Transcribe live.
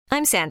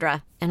I'm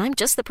Sandra, and I'm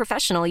just the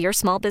professional your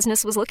small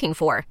business was looking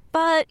for.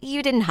 But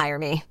you didn't hire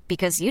me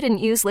because you didn't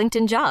use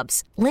LinkedIn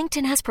Jobs.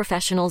 LinkedIn has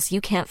professionals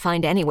you can't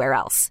find anywhere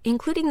else,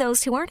 including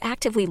those who aren't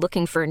actively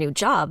looking for a new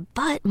job,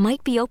 but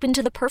might be open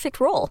to the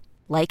perfect role,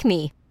 like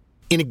me.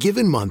 In a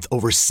given month,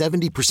 over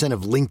 70%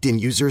 of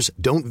LinkedIn users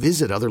don't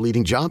visit other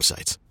leading job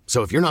sites.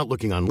 So if you're not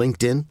looking on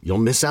LinkedIn, you'll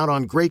miss out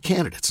on great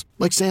candidates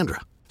like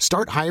Sandra.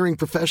 Start hiring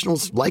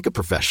professionals like a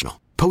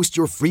professional. Post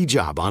your free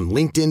job on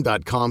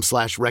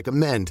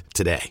linkedin.com/recommend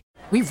today.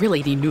 We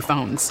really need new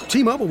phones.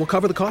 T-Mobile will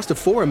cover the cost of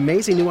 4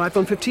 amazing new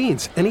iPhone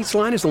 15s, and each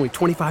line is only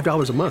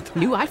 $25 a month.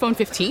 New iPhone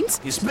 15s?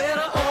 It's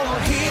better over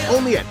here.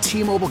 Only at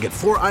T-Mobile, get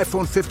 4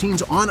 iPhone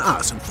 15s on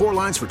us and 4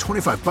 lines for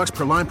 $25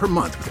 per line per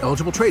month with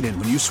eligible trade-in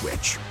when you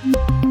switch.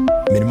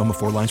 Minimum of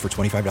 4 lines for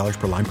 $25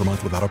 per line per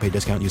month with autopay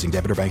discount using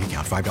debit or bank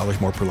account. $5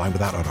 more per line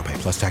without autopay,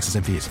 plus taxes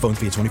and fees. Phone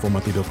fee at 24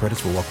 monthly bill credits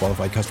for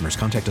well-qualified customers.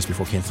 Contact us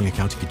before canceling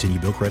account to continue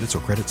bill credits or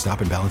credit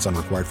stop and balance on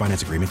required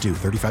finance agreement due.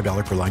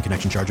 $35 per line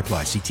connection charge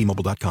applies. See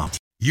T-Mobile.com.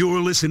 You're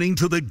listening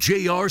to the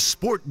JR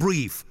Sport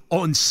Brief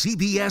on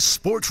CBS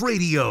Sports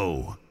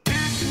Radio.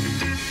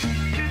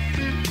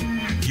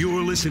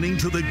 You're listening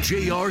to the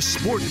JR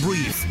Sport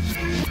Brief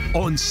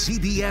on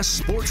CBS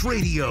Sports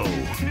Radio.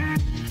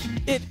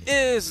 It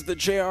is the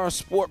JR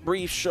Sport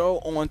Brief Show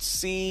on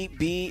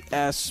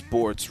CBS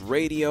Sports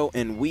Radio,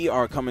 and we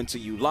are coming to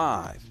you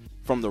live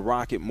from the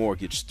Rocket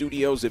Mortgage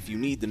Studios. If you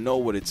need to know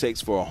what it takes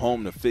for a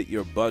home to fit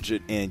your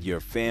budget and your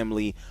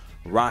family,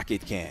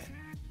 Rocket can.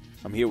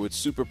 I'm here with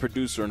super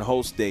producer and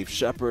host Dave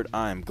Shepard.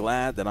 I am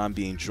glad that I'm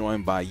being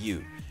joined by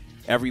you,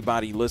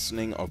 everybody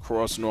listening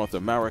across North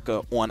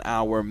America on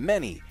our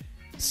many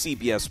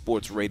CBS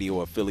Sports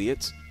Radio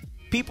affiliates,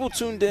 people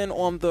tuned in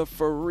on the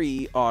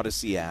free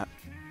Odyssey app,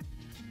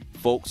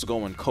 folks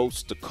going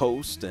coast to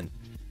coast and,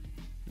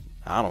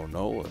 I don't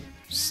know,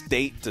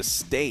 state to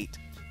state,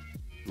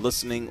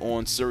 listening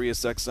on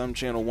Sirius XM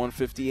channel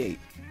 158,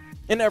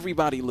 and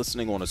everybody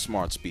listening on a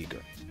smart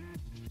speaker.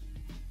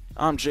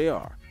 I'm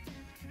JR.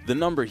 The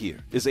number here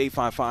is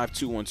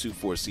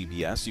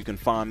 855-2124-CBS. You can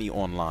find me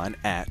online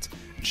at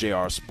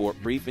JR Sport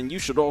Brief, and you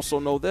should also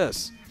know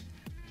this.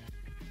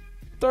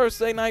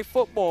 Thursday Night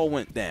Football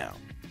went down,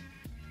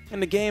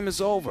 and the game is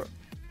over.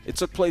 It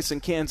took place in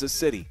Kansas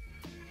City.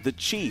 The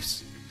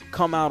Chiefs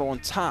come out on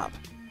top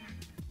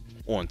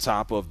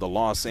of the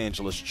Los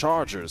Angeles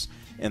Chargers,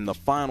 and the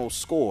final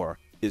score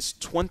is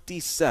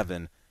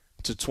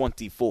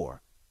 27-24.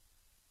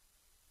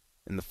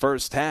 In the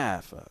first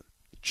half,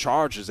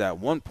 Chargers at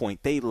one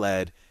point, they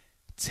led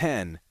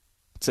 10-0.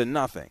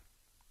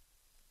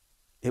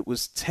 It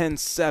was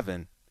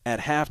 10-7 at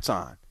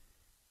halftime.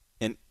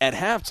 And at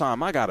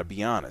halftime, I got to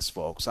be honest,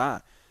 folks,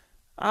 I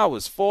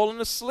was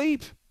falling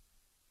asleep.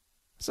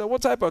 So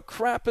what type of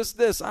crap is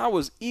this? I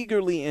was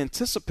eagerly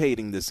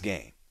anticipating this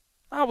game.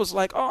 I was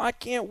like, oh, I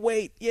can't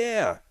wait.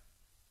 Yeah.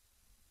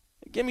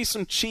 Give me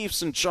some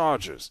Chiefs and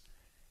Chargers.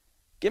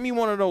 Give me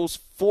one of those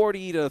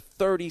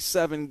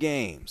 40-37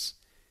 games.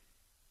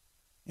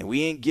 And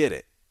we ain't get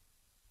it.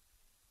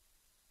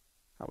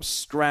 I was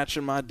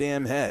scratching my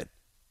damn head.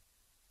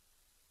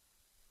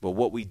 But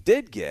what we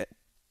did get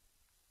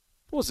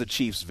was a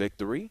Chiefs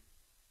victory.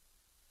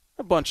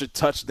 A bunch of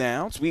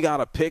touchdowns. We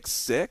got a pick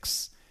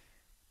six.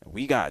 And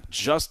we got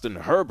Justin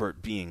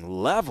Herbert being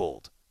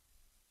leveled.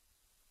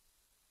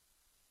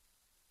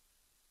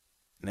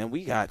 And then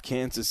we got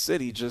Kansas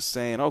City just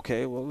saying,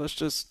 okay, well, let's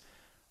just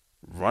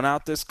run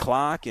out this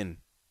clock and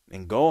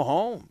go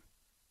home.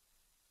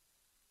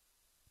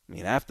 I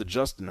mean, after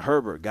Justin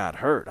Herbert got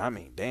hurt, I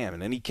mean, damn.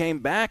 And then he came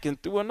back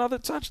and threw another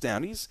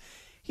touchdown. He's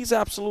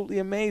absolutely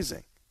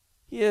amazing.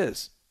 He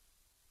is.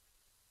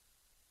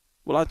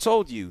 Well, I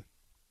told you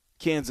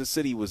Kansas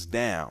City was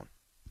down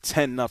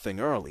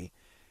 10-0 early.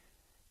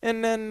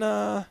 And then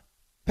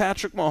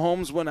Patrick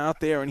Mahomes went out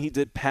there and he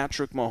did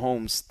Patrick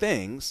Mahomes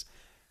things.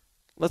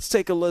 Let's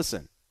take a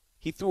listen.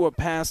 He threw a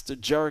pass to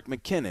Jerick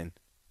McKinnon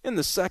in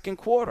the second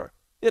quarter.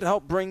 It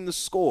helped bring the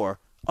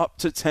score up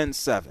to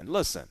 10-7.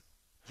 Listen.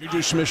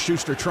 Juju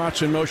Smith-Schuster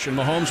trots in motion.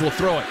 Mahomes will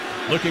throw it.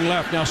 Looking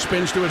left, now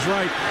spins to his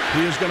right.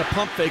 He is going to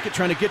pump fake it,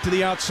 trying to get to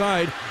the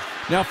outside.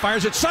 Now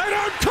fires it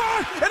sidearm,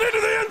 caught, and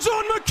into the end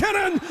zone.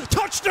 McKinnon,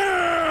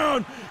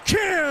 touchdown!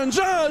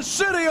 Kansas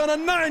City on a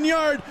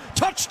 9-yard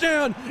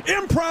touchdown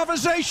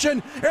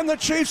improvisation, and the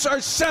Chiefs are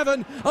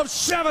 7 of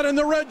 7 in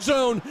the red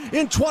zone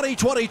in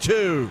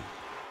 2022.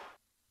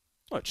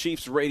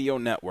 Chiefs Radio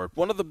Network,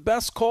 one of the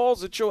best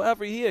calls that you'll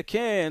ever hear.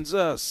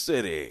 Kansas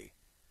City.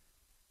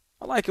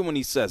 I like it when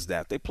he says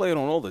that. They play it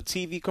on all the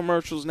TV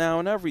commercials now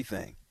and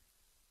everything.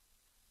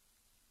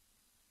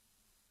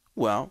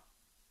 Well,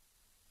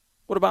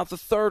 what about the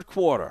third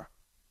quarter?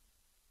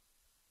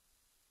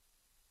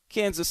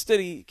 Kansas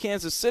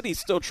City's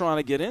still trying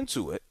to get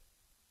into it.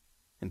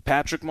 And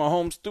Patrick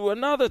Mahomes threw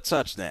another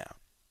touchdown.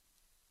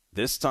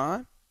 This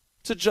time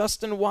to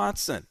Justin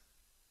Watson.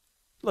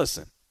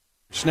 Listen,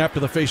 Snap to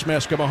the face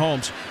mask of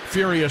Mahomes.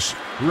 Furious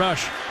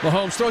rush.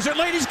 Mahomes throws it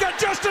late. He's got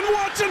Justin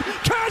Watson.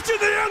 Catch in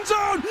the end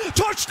zone.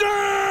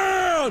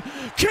 Touchdown!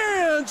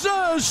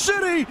 Kansas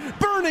City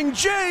burning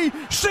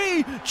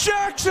J.C.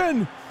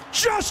 Jackson.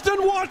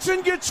 Justin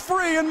Watson gets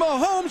free, and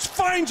Mahomes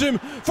finds him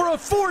for a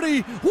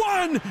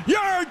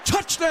 41-yard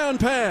touchdown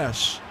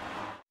pass.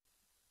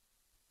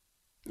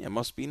 Yeah, it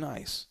must be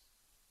nice.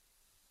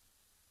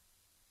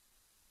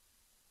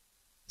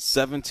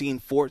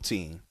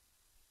 17-14.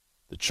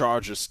 The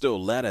Chargers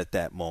still led at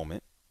that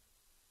moment.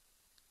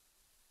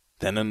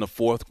 Then in the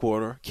fourth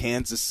quarter,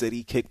 Kansas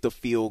City kicked a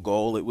field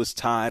goal. It was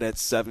tied at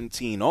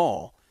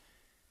 17-all.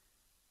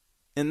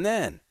 And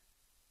then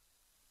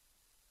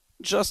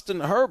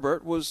Justin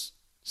Herbert was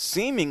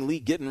seemingly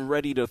getting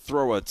ready to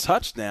throw a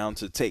touchdown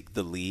to take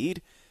the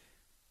lead.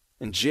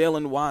 And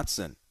Jalen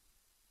Watson,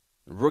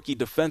 rookie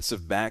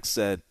defensive back,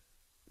 said,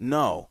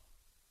 no.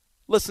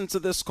 Listen to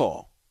this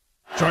call.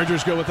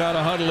 Chargers go without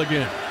a huddle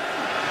again.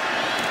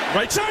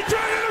 Right side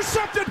drive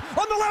intercepted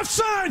on the left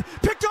side.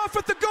 Picked off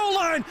at the goal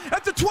line,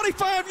 at the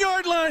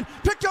 25-yard line.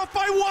 Picked off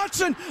by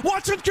Watson.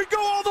 Watson could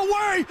go all the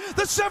way.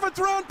 The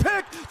 7th-round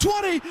pick.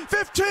 20,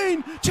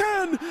 15,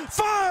 10,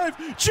 5.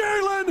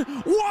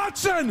 Jalen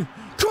Watson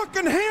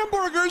cooking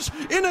hamburgers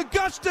in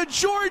Augusta,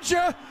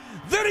 Georgia.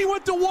 Then he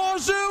went to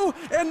Wazoo,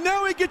 and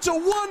now he gets a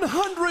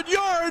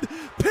 100-yard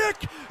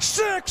pick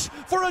six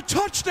for a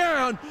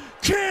touchdown.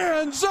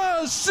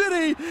 Kansas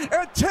City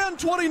at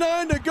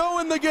 10:29 to go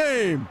in the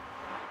game.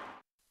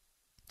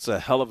 It's a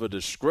hell of a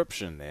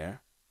description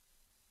there.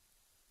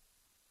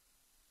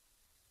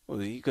 Well,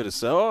 he could have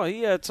said, oh,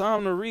 he had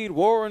time to read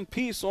War and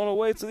Peace on the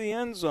way to the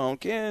end zone.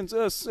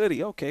 Kansas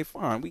City. Okay,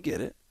 fine, we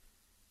get it.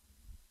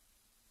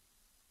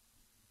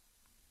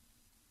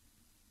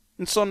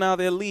 And so now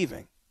they're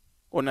leaving.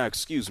 Or now,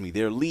 excuse me,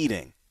 they're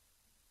leading.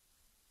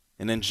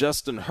 And then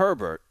Justin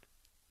Herbert,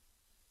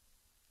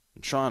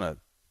 trying to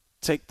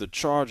take the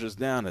Chargers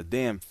down a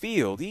damn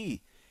field,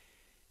 he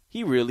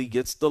really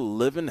gets the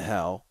living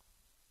hell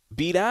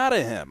beat out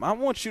of him. I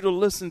want you to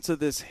listen to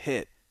this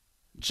hit.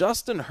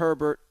 Justin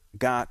Herbert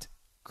got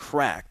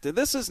cracked.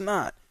 This is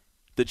not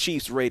the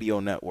Chiefs radio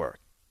network.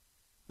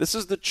 This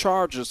is the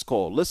Chargers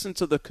call. Listen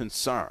to the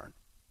concern.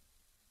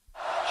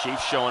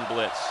 Chiefs showing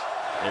blitz.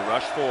 They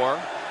rush 4.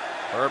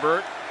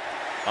 Herbert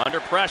under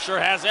pressure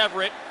has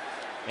Everett,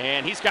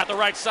 and he's got the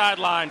right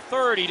sideline,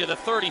 30 to the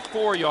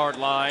 34-yard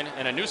line,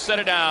 and a new set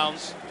of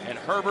downs, and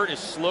Herbert is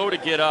slow to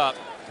get up,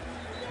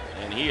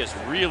 and he is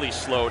really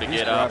slow to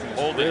get up,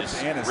 holding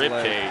his rib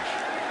cage.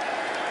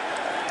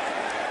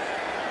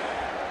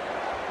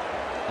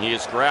 He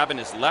is grabbing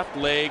his left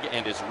leg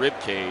and his rib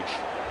cage,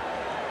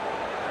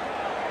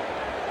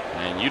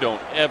 and you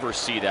don't ever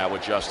see that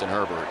with Justin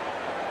Herbert.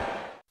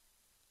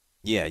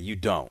 Yeah, you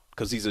don't,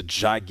 because he's a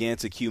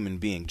gigantic human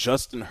being.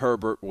 Justin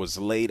Herbert was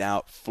laid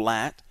out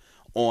flat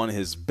on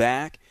his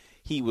back.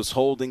 He was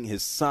holding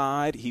his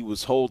side. He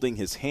was holding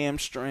his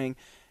hamstring.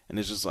 And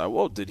it's just like,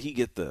 whoa, did he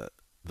get the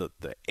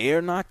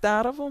air knocked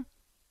out of him?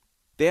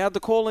 They had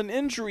to call an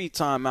injury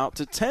timeout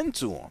to tend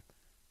to him.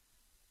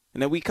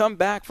 And then we come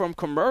back from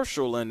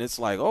commercial, and it's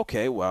like,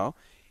 okay, well,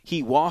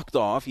 he walked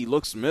off. He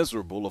looks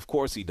miserable. Of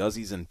course he does.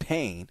 He's in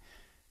pain.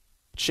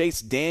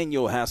 Chase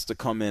Daniel has to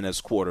come in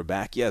as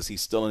quarterback. Yes,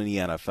 he's still in the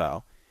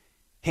NFL.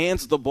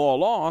 Hands the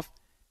ball off,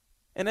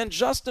 and then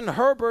Justin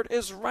Herbert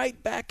is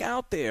right back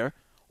out there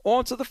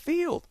onto the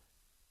field.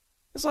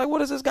 It's like,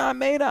 what is this guy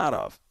made out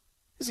of?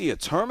 Is he a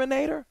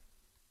Terminator?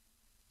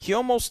 He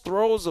almost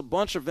throws a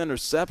bunch of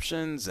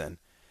interceptions, and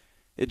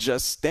it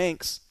just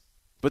stinks.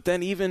 But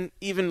then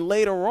even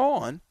later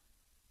on,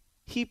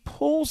 he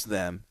pulls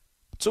them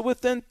to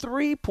within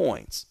 3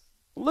 points.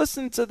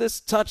 Listen to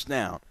this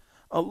touchdown.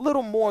 A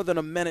little more than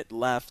a minute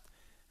left.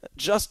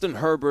 Justin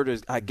Herbert,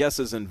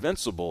 is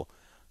invincible.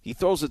 He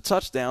throws a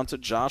touchdown to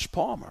Josh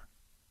Palmer.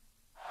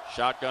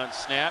 Shotgun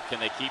snap. Can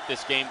they keep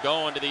this game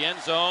going to the end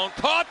zone?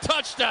 Caught,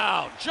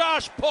 touchdown,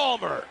 Josh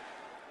Palmer.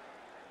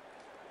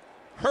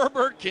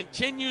 Herbert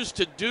continues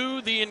to do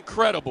the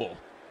incredible.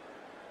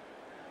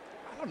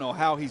 I don't know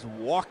how he's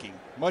walking,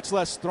 much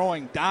less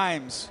throwing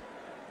dimes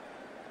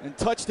and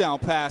touchdown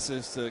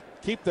passes to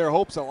keep their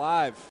hopes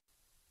alive.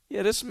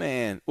 Yeah, this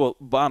man, well,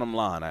 bottom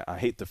line, I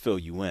hate to fill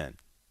you in.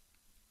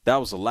 That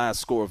was the last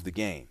score of the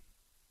game.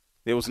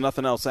 There was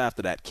nothing else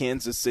after that.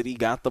 Kansas City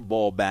got the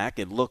ball back.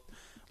 It looked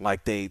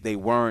like they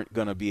weren't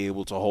going to be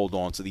able to hold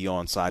on to the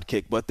onside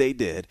kick, but they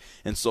did.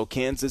 And so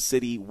Kansas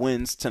City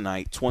wins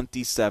tonight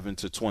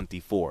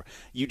 27-24.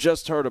 You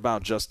just heard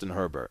about Justin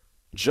Herbert.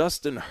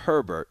 Justin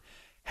Herbert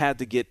had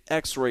to get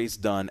x-rays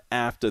done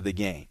after the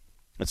game.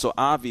 And so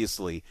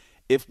obviously,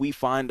 if we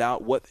find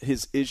out what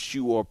his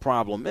issue or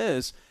problem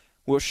is,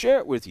 we'll share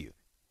it with you.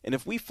 And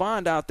if we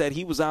find out that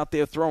he was out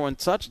there throwing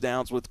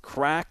touchdowns with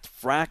cracked,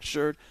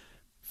 fractured,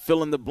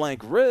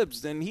 fill-in-the-blank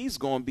ribs, then he's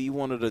going to be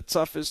one of the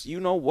toughest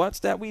you-know-whats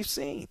that we've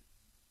seen.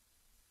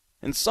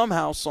 And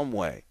somehow, some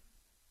way,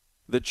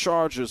 the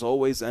Chargers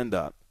always end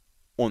up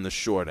on the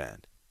short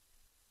end.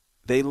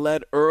 They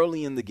led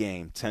early in the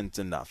game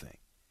 10-0.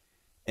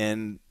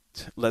 And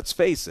let's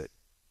face it,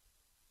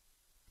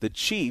 the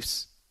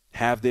Chiefs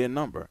have their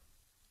number.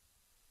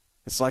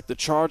 It's like the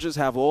Chargers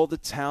have all the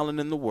talent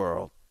in the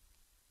world.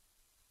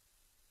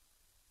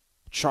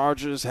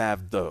 Chargers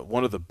have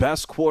one of the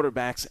best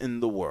quarterbacks in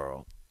the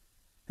world.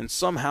 And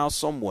somehow,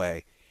 some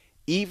way,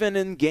 even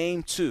in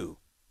game 2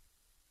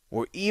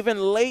 or even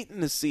late in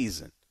the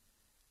season,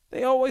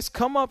 they always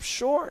come up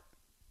short.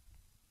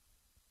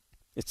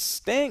 It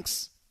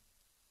stinks.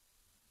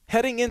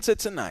 Heading into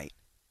tonight,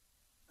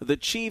 the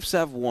Chiefs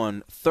have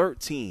won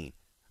 13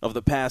 of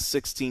the past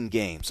 16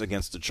 games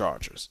against the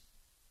Chargers.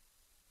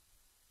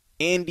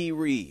 Andy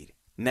Reid,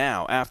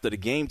 now after the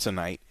game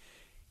tonight,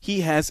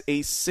 he has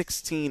a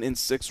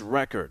 16-6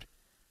 record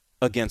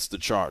against the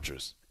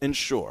Chargers. And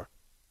sure,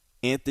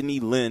 Anthony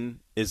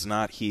Lynn is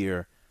not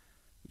here.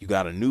 You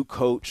got a new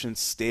coach in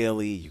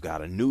Staley. You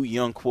got a new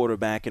young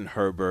quarterback in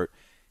Herbert.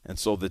 And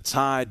so the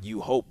tide,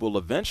 you hope, will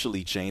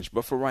eventually change.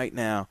 But for right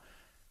now,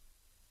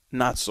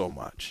 not so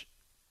much.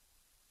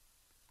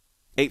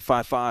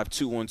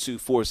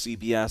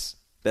 855-212-4CBS.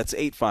 That's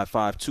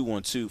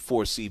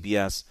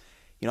 855-212-4CBS.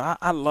 You know,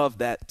 I love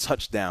that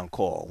touchdown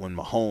call when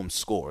Mahomes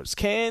scores.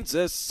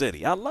 Kansas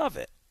City. I love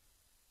it.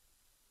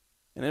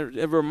 And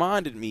it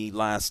reminded me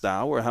last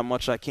hour how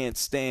much I can't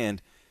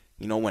stand,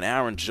 you know, when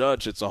Aaron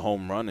Judge hits a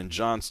home run and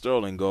John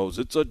Sterling goes,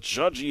 it's a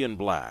Judgian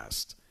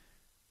blast.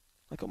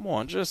 Like, come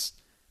on,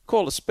 just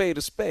call a spade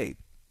a spade.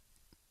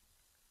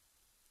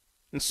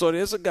 And so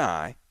there's a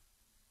guy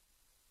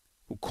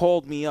who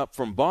called me up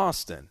from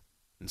Boston,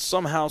 and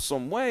somehow,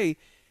 some way,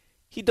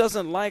 he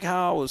doesn't like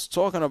how I was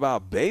talking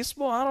about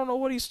baseball. I don't know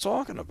what he's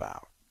talking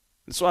about.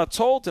 And so I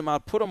told him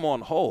I'd put him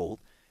on hold.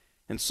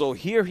 And so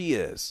here he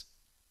is.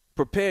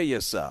 Prepare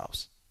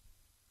yourselves.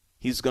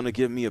 He's going to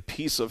give me a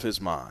piece of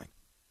his mind.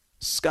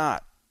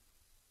 Scott,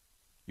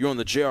 you're on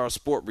the JR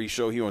Sport Brief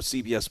Show here on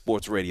CBS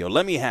Sports Radio.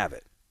 Let me have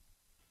it.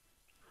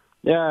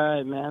 Yeah, all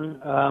right, man.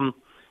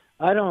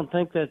 I don't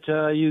think that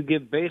you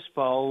give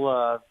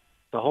baseball,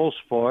 the whole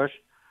sport,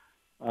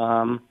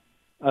 a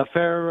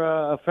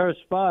fair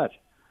spot.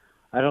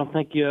 I don't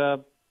think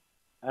you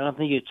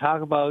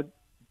talk about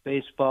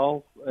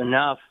baseball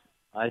enough.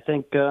 I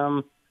think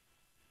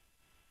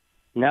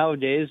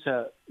nowadays,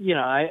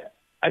 I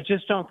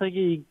just don't think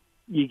you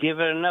give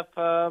it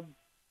enough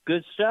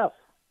good stuff.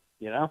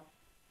 You know.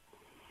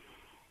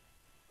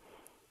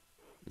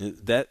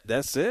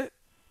 That's it.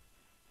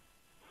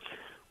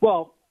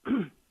 Well,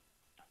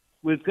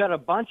 we've got a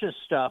bunch of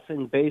stuff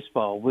in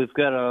baseball. We've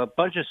got a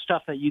bunch of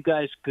stuff that you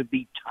guys could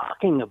be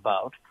talking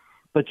about,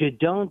 but you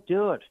don't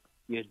do it.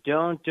 You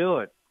don't do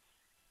it.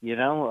 You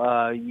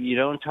know, you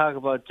don't talk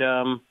about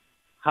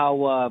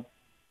how,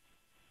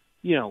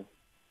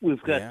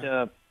 we've got...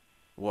 Yeah.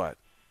 What?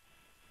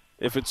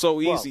 If it's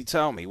so easy,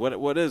 tell me.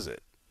 What is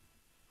it?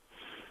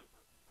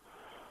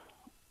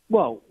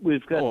 Well,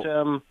 we've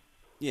got...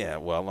 yeah,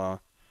 well...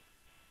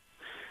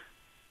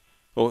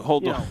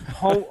 hold on.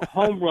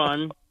 Home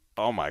run.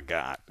 Oh, my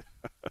God.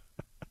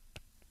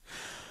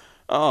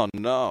 Oh,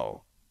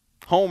 no.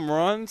 Home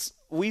runs?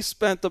 We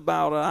spent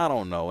about,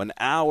 an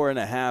hour and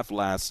a half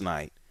last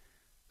night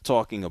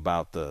talking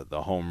about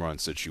the home run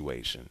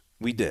situation.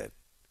 We did.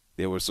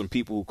 There were some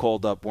people who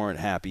called up weren't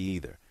happy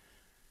either.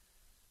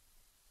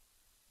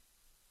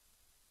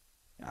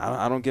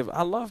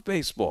 I love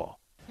baseball.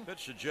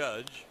 Pitch to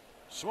Judge.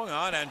 Swung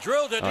on and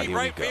drilled to deep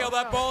right field.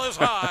 That ball is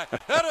high.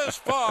 It is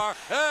far.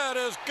 It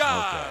is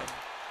gone. Okay.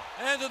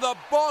 Into the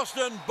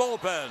Boston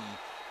bullpen.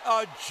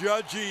 A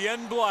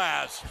Judgian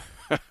blast.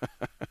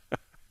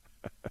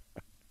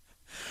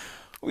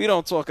 We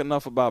don't talk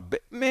enough about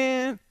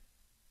man.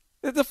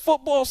 The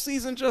football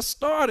season just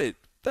started.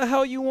 The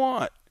hell you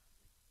want?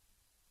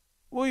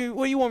 What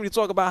you want me to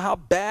talk about? How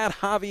bad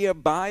Javier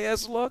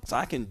Baez looks?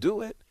 I can do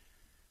it.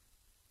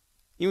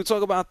 You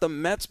talk about the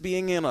Mets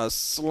being in a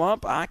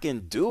slump? I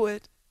can do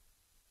it.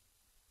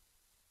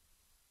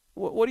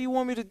 What do you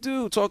want me to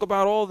do? Talk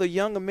about all the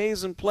young,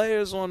 amazing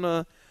players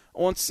on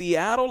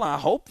Seattle? I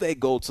hope they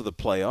go to the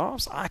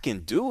playoffs. I can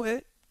do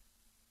it.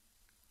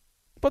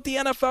 But the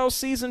NFL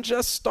season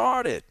just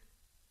started.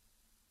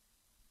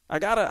 I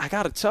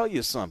gotta tell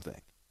you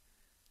something.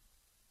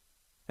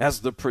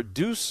 As the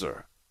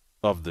producer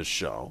of the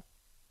show,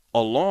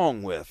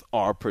 along with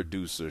our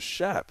producer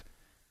Shep,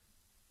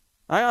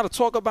 I got to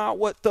talk about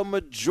what the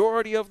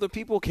majority of the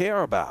people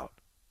care about.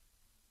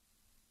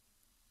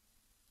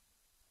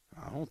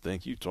 I don't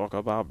think you talk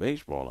about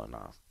baseball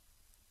enough.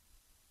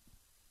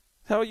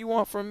 The hell you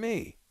want from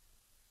me?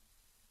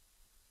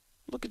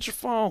 Look at your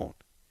phone.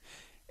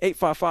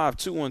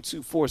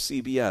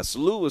 855-212-4CBS.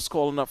 Lou is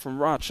calling up from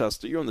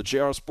Rochester. You're on the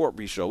JR Sport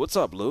Brief Show. What's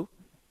up, Lou?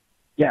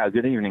 Yeah,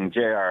 good evening,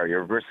 JR.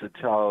 Your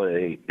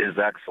versatility is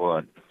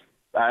excellent.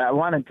 I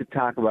wanted to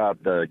talk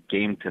about the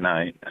game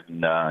tonight,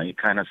 and you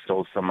kind of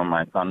stole some of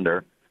my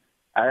thunder.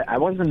 I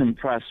wasn't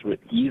impressed with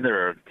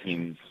either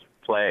team's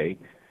play.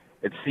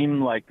 It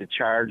seemed like the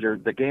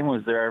game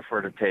was there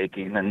for the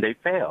taking, and they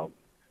failed,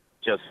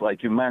 just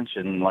like you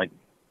mentioned,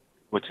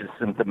 which is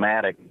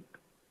symptomatic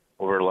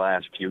over the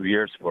last few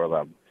years for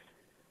them.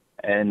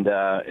 And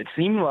it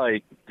seemed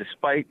like,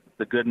 despite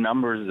the good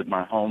numbers that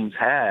Mahomes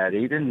had,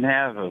 he didn't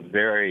have a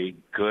very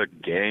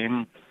good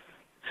game.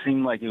 It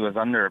seemed like he was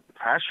under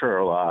pressure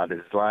a lot.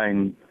 His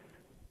line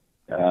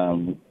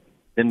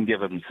didn't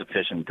give him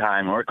sufficient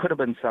time, or it could have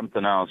been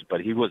something else,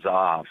 but he was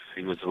off.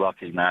 He was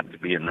lucky not to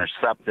be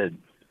intercepted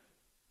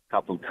a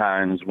couple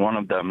times. One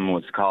of them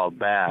was called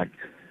back.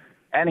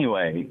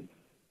 Anyway,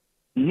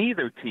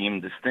 neither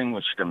team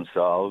distinguished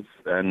themselves.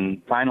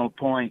 And final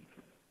point,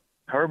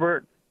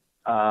 Herbert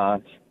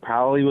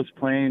probably was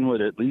playing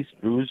with at least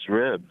bruised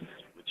ribs,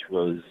 which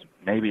was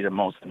maybe the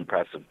most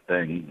impressive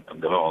thing of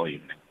the whole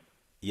evening.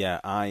 Yeah,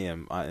 I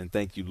am. And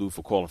thank you, Lou,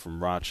 for calling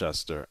from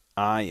Rochester.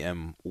 I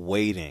am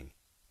waiting,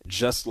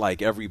 just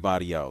like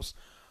everybody else.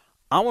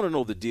 I want to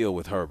know the deal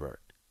with Herbert,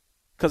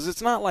 because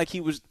it's not like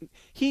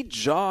he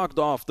jogged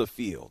off the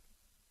field.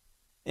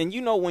 And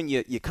you know when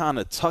you kind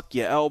of tuck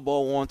your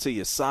elbow onto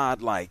your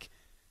side like,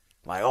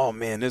 oh,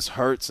 man, this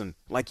hurts, and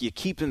like you're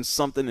keeping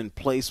something in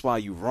place while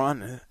you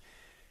run,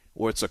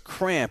 or it's a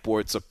cramp,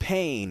 or it's a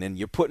pain, and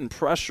you're putting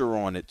pressure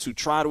on it to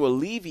try to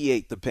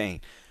alleviate the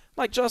pain.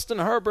 Like Justin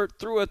Herbert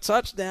threw a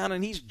touchdown,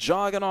 and he's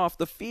jogging off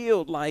the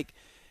field like,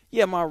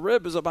 yeah, my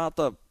rib is about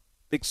to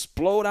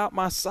explode out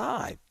my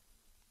side.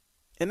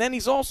 And then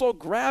he's also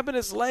grabbing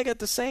his leg at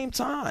the same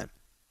time.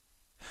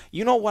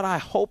 You know what I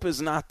hope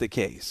is not the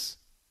case?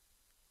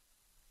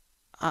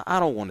 I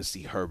don't want to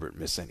see Herbert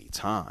miss any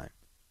time.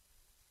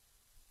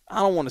 I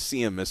don't want to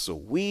see him miss a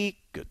week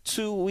or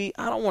 2 weeks.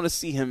 I don't want to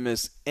see him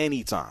miss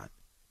any time.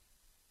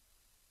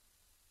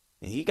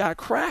 And he got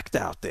cracked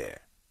out there.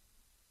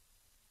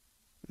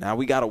 Now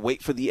we got to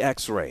wait for the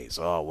x-rays.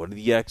 Oh, what do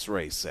the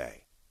x-rays say?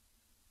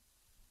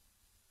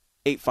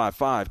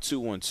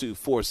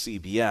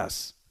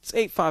 855-212-4CBS. It's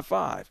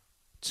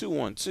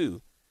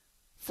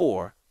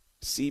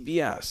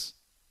 855-212-4CBS.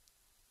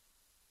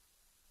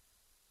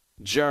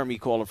 Jeremy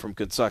calling from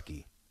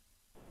Kentucky.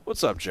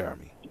 What's up,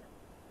 Jeremy?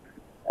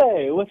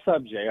 Hey, what's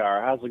up,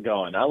 JR? How's it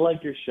going? I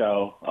like your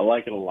show. I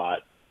like it a lot.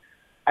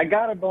 I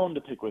got a bone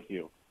to pick with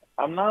you.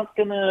 I'm not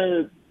going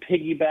to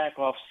piggyback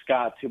off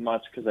Scott too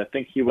much because I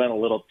think he went a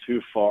little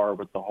too far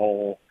with the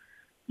whole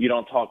you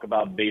don't talk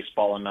about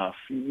baseball enough.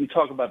 You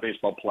talk about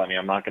baseball plenty.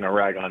 I'm not going to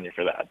rag on you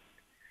for that.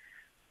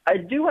 I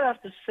do have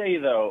to say,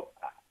 though,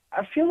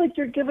 I feel like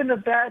you're giving a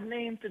bad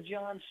name to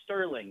John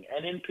Sterling,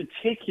 and in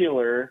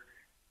particular,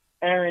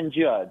 Aaron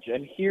Judge.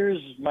 And here's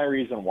my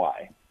reason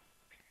why.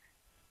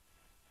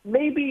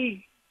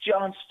 Maybe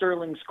John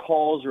Sterling's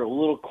calls are a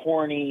little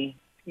corny.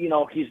 You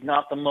know, he's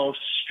not the most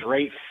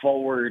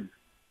straightforward,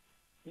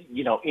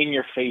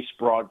 in-your-face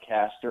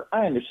broadcaster.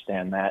 I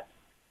understand that.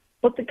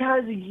 But the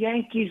guy's a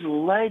Yankees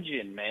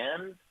legend,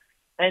 man.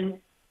 And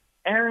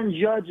Aaron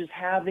Judge is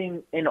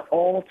having an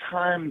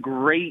all-time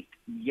great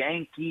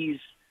Yankees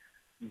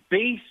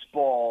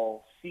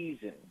baseball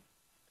season.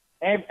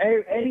 And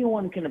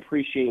anyone can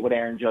appreciate what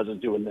Aaron Judge is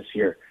doing this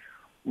year.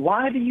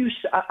 Why do you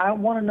 – I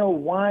want to know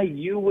why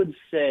you would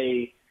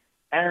say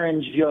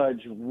Aaron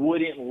Judge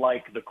wouldn't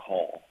like the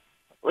call.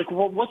 Like,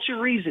 well, what's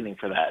your reasoning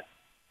for that?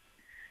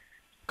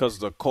 Because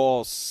the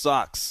call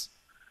sucks.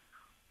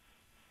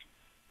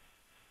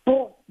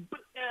 Well,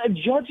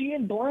 Judgy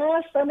and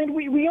Blast, I mean,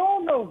 we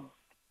all know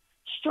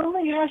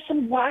Sterling has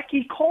some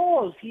wacky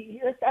calls.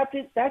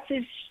 That's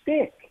his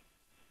shtick.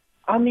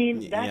 I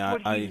mean,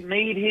 that's what he's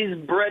made his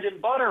bread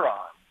and butter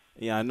on.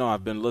 Yeah, I know.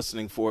 I've been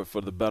listening for it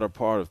for the better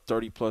part of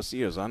 30-plus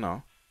years. I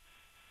know.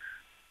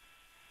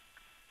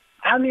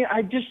 I mean,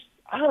 I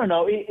don't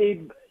know.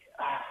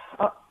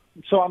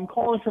 So I'm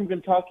calling from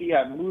Kentucky.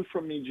 I've moved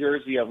from New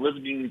Jersey. I've lived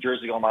in New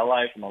Jersey all my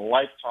life. I'm a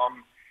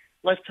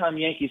lifetime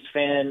Yankees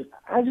fan.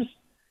 I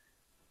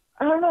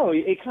don't know.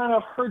 It kind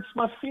of hurts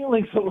my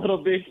feelings a little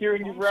bit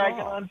hearing you ragging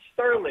on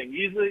Sterling.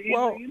 He's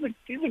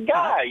a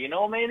guy,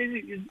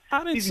 man.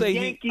 I didn't say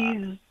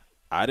Yankees.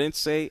 I didn't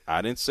say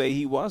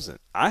he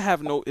wasn't. I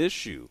have no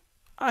issue.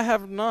 I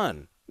have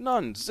none.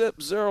 Zip,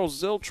 zero,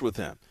 zilch with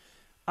him.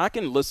 I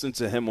can listen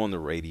to him on the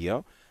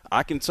radio.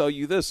 I can tell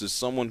you this, as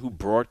someone who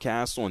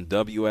broadcasts on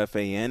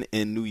WFAN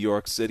in New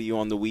York City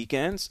on the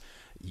weekends,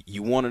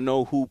 you want to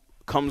know who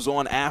comes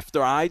on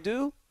after I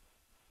do?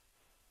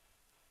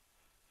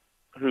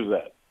 Who's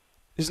that?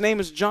 His name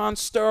is John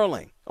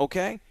Sterling,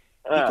 okay?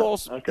 He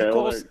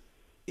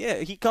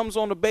comes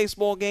on the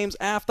baseball games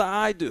after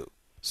I do.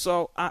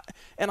 So I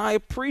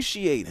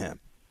appreciate him.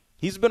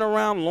 He's been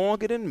around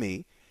longer than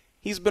me.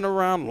 He's been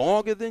around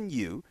longer than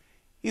you.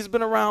 He's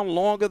been around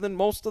longer than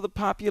most of the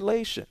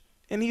population.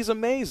 And he's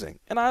amazing.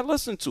 And I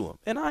listen to him.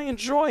 And I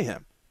enjoy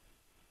him.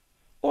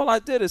 All I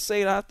did is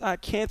say that I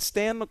can't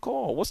stand the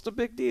call. What's the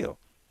big deal?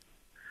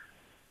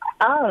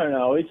 I don't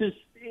know. It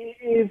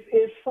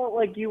felt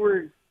like you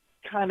were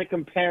kind of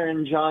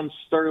comparing John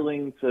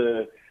Sterling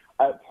to,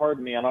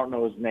 pardon me, I don't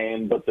know his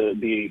name, but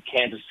the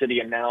Kansas City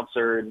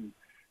announcer. And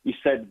you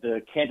said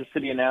the Kansas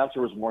City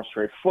announcer was more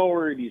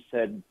straightforward. You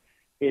said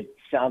it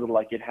sounded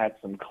like it had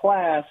some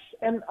class.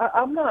 And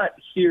I'm not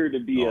here to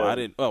be I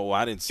didn't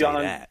say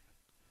that.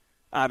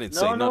 I didn't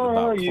say nothing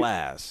about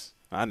class.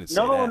 I didn't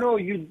say that. No,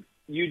 you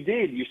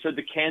did. You said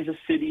the Kansas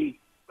City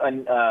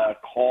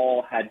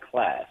call had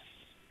class.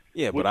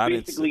 Yeah, but I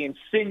didn't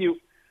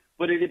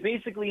But it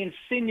basically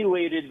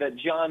insinuated that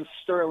John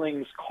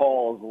Sterling's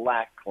calls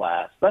lack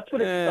class. That's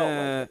what it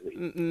felt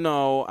like.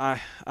 No, I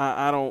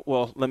don't.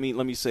 Well, let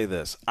me say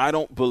this. I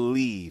don't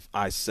believe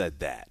I said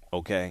that.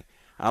 Okay,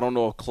 I don't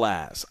know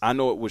class. I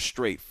know it was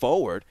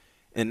straightforward,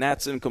 and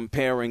that's in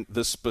comparing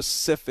the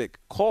specific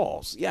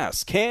calls.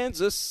 Yes,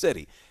 Kansas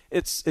City.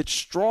 It's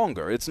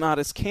stronger. It's not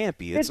as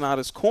campy. It's not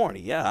as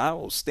corny. Yeah, I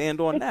will stand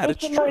on that.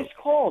 It's a true. Nice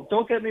call.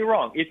 Don't get me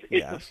wrong.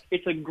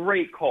 It's a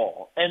great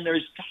call, and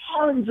there's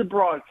tons of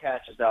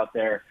broadcasters out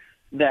there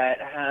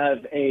that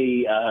have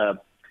a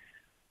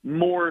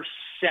more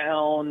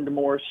sound,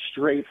 more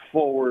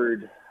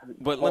straightforward.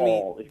 But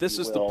call, this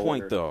is the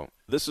point, though.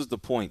 This is the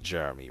point,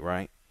 Jeremy.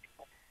 Right?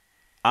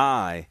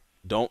 I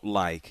don't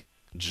like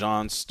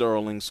John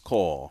Sterling's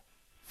call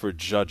for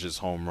Judge's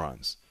home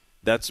runs.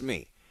 That's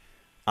me.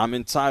 I'm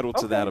entitled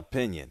to that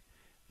opinion.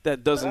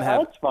 That doesn't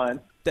have that's fine.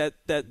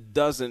 That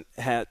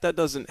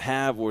doesn't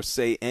have or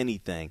say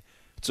anything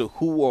to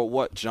who or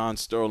what John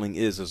Sterling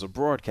is as a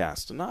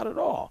broadcaster. Not at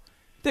all.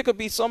 There could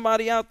be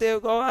somebody out there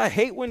who go, I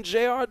hate when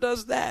JR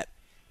does that.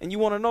 And you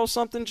want to know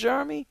something,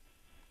 Jeremy?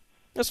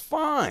 That's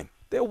fine.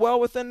 They're well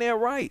within their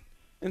right.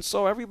 And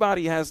so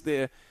everybody has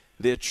their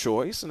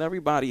choice and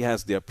everybody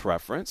has their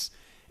preference.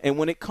 And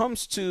when it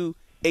comes to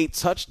a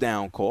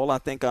touchdown call, I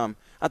think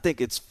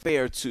it's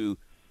fair to,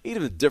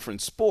 even in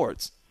different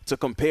sports, to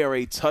compare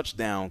a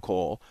touchdown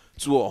call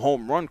to a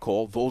home run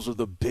call. Those are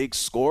the big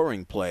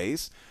scoring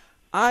plays.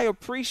 I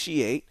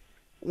appreciate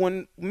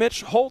when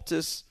Mitch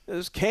Holthus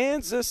is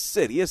Kansas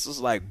City. It's just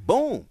like,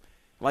 boom,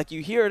 like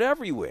you hear it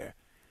everywhere.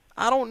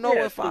 I don't know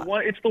if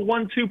it's the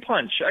 1-2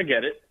 punch. I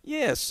get it.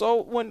 Yeah,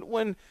 so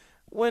when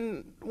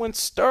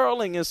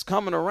Sterling is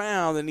coming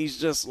around and he's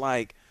just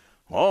like,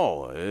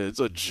 oh, it's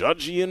a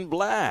Judgian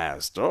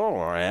blast.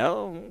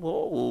 Oh,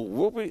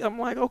 well, I'm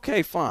like,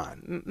 okay,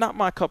 fine. Not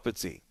my cup of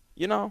tea,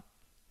 you know?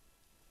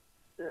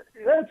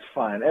 That's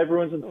fine.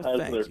 Everyone's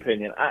entitled to their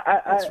opinion.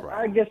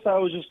 I guess I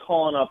was just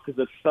calling up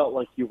because it felt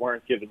like you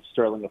weren't giving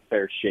Sterling a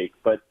fair shake.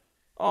 But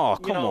oh,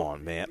 come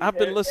on, man. I've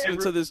been listening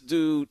to this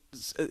dude.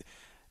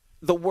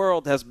 The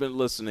world has been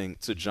listening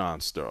to John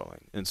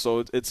Sterling. And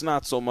so it's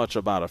not so much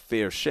about a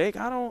fair shake.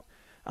 I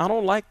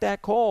don't like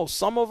that call.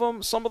 Some of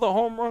the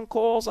home run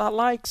calls I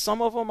like.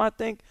 Some of them I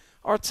think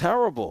are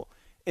terrible.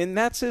 And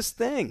that's his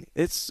thing.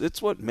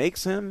 It's what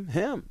makes him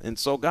him. And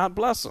so God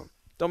bless him.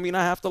 Don't mean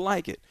I have to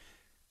like it.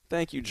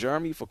 Thank you,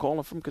 Jeremy, for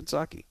calling from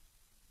Kentucky.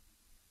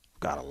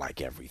 Gotta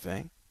like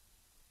everything.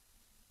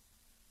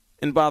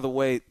 And by the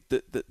way,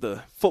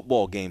 the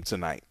football game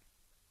tonight,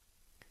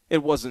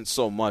 it wasn't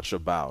so much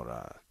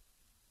about,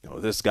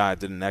 this guy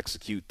didn't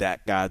execute,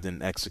 that guy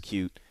didn't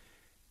execute.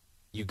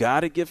 You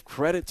got to give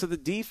credit to the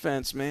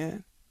defense,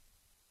 man.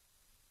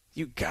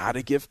 You got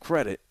to give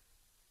credit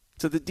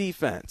to the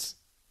defense.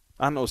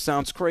 I know it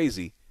sounds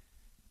crazy.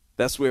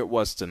 That's where it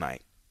was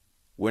tonight.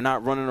 We're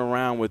not running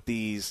around with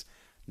these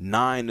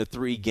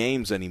 9-3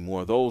 games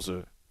anymore. Those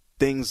are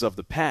things of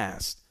the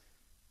past.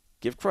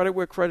 Give credit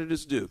where credit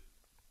is due.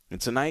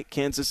 And tonight,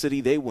 Kansas City,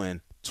 they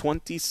win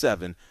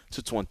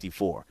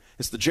 27-24.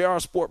 It's the JR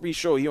Sport Brief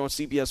Show here on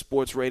CBS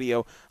Sports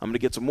Radio. I'm going to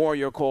get to more of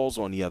your calls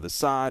on the other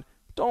side.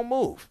 Don't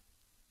move.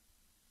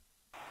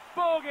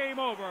 Ball game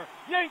over.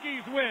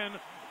 Yankees win.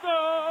 The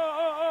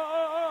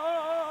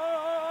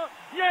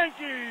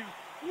Yankees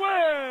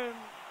win.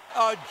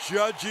 A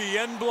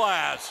Judgian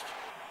blast.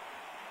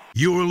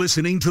 You're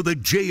listening to the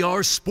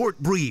JR Sport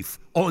Brief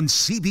on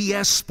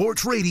CBS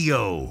Sports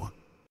Radio.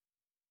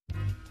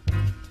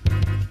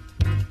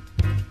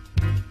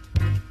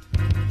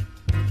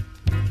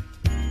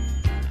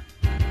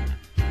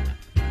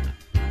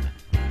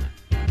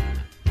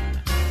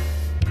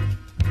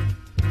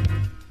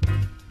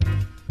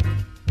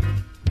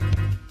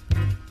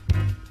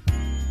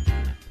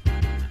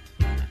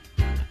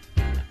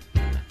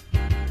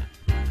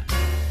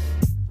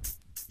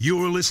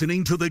 You're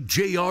listening to the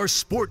JR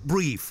Sport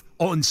Brief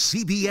on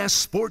CBS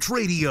Sports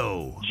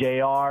Radio.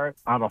 JR,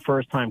 I'm a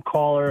first-time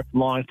caller,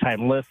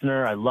 long-time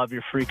listener. I love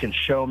your freaking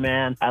show,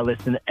 man. I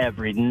listen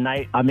every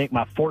night. I make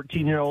my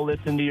 14-year-old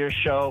listen to your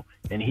show,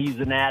 and he's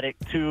an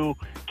addict, too.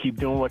 Keep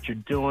doing what you're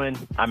doing.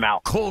 I'm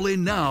out. Call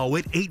in now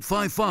at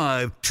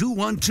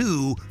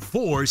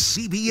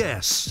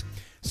 855-212-4CBS.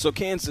 So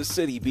Kansas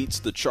City beats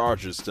the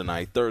Chargers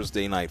tonight,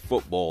 Thursday Night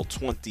Football,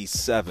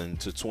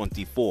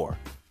 27-24.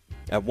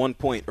 At one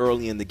point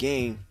early in the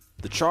game,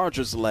 the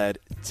Chargers led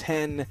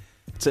 10-0.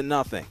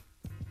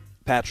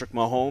 Patrick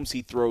Mahomes,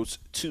 he throws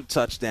 2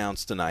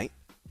 touchdowns tonight.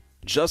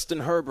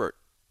 Justin Herbert,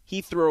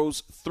 he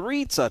throws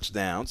 3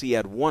 touchdowns. He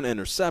had 1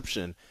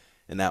 interception,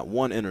 and that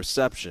 1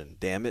 interception,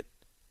 damn it,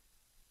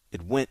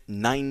 it went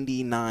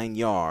 99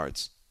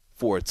 yards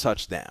for a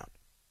touchdown.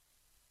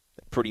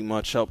 That pretty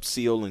much helped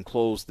seal and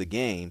close the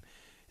game.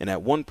 And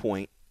at one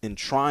point, in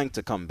trying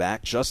to come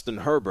back, Justin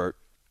Herbert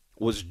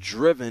was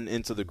driven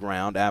into the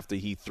ground after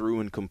he threw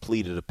and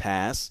completed a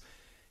pass.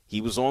 He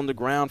was on the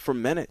ground for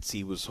minutes.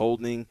 He was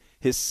holding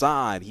his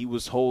side. He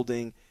was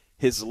holding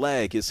his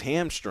leg, his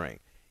hamstring.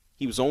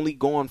 He was only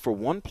gone for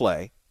one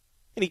play,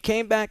 and he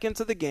came back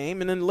into the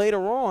game, and then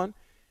later on,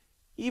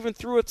 even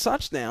threw a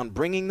touchdown,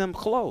 bringing them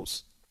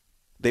close.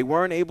 They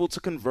weren't able to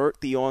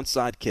convert the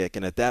onside kick,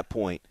 and at that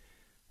point,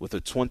 with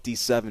a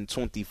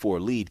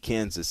 27-24 lead,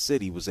 Kansas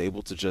City was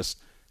able to just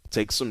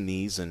take some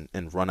knees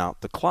and run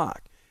out the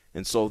clock.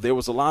 And so there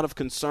was a lot of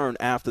concern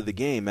after the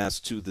game as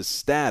to the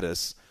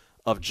status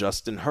of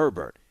Justin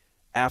Herbert.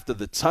 After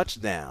the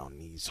touchdown,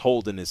 he's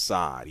holding his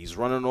side. He's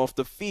running off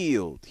the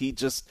field. He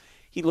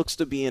looks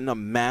to be in a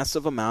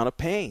massive amount of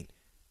pain.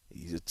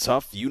 He's a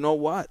tough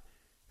you-know-what.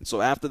 And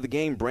so after the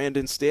game,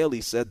 Brandon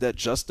Staley said that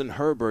Justin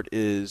Herbert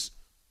is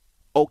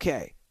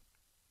okay.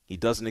 He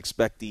doesn't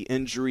expect the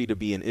injury to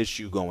be an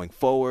issue going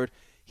forward.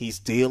 He's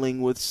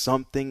dealing with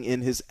something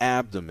in his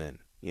abdomen.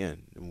 Yeah,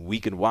 we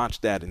can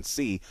watch that and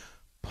see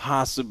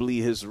possibly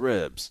his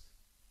ribs.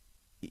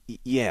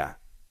 Yeah,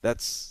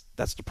 that's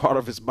the part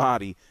of his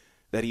body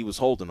that he was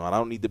holding on. I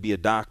don't need to be a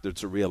doctor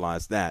to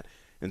realize that.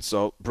 And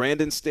so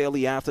Brandon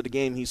Staley, after the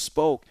game, he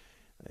spoke.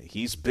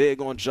 He's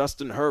big on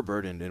Justin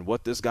Herbert and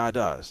what this guy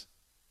does.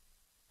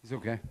 He's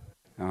okay.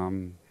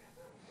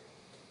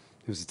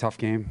 It was a tough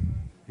game,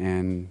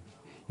 and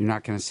you're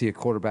not going to see a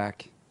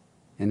quarterback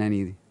in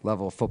any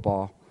level of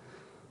football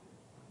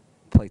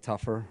play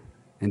tougher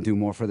and do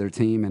more for their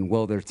team and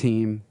will their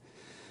team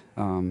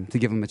to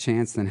give him a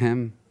chance than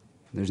him.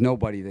 There's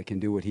nobody that can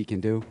do what he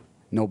can do.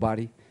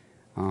 Nobody.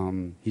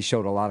 He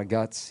showed a lot of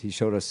guts. He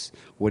showed us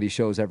what he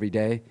shows every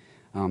day,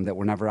 that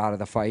we're never out of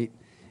the fight,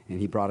 and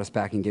he brought us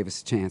back and gave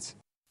us a chance.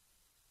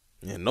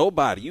 Yeah,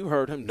 nobody. You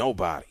heard him,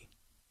 nobody.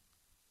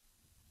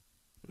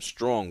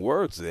 Strong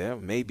words there.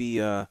 Maybe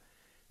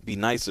be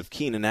nice if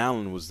Keenan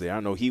Allen was there. I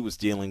know he was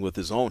dealing with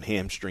his own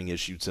hamstring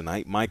issue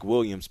tonight. Mike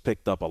Williams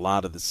picked up a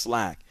lot of the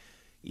slack.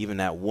 Even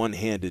that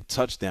one-handed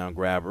touchdown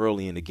grab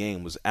early in the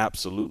game was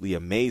absolutely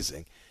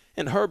amazing.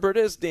 And Herbert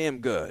is damn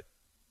good.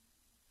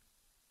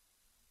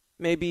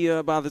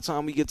 Maybe by the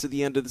time we get to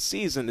the end of the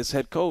season, this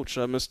head coach,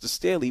 Mr.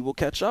 Staley, will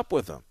catch up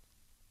with him.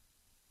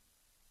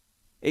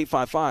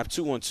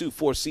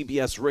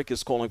 855-212-4CBS. Rick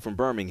is calling from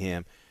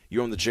Birmingham.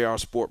 You're on the JR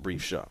Sport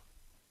Brief Show.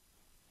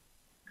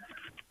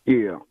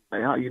 Yeah.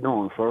 Hey, how you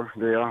doing, sir?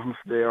 Mr.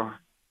 Dale.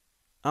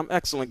 I'm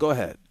excellent. Go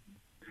ahead.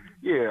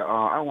 Yeah,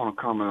 I want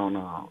to comment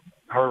on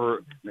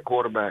Herbert, the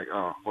quarterback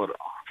for the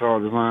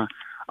Chargers line.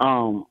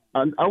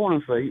 I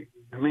want to say,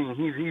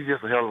 he's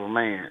just a hell of a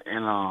man,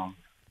 and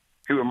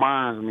he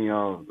reminds me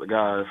of the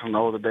guys from the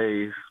older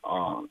days,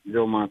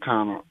 Joe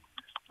Montana,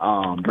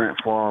 Brent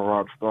Favre,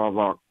 Rob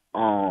Staubach.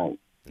 From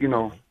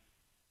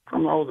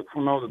the older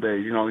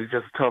days. He's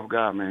just a tough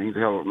guy, man. He's a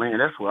hell of a man.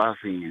 That's what I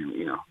see him.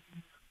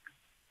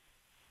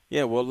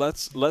 Yeah, well,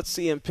 let's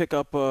see him pick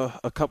up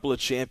a couple of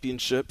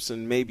championships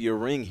and maybe a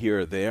ring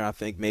here or there. I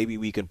think maybe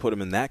we can put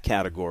him in that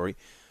category.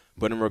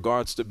 But in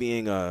regards to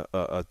being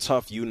a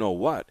tough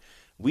you-know-what,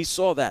 we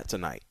saw that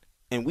tonight.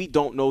 And we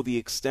don't know the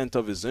extent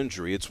of his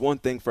injury. It's one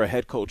thing for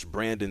head coach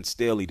Brandon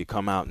Staley to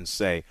come out and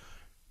say,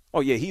 oh,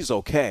 yeah, he's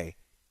okay.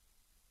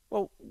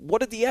 Well,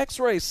 what did the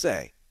x-rays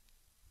say?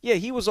 Yeah,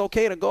 he was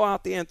okay to go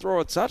out there and throw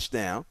a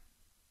touchdown.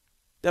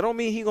 That don't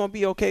mean he's going to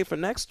be okay for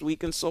next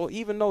week. And so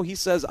even though he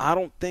says, I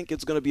don't think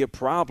it's going to be a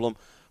problem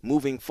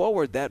moving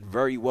forward, that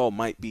very well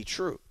might be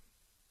true.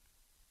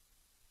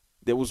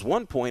 There was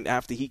one point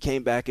after he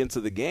came back into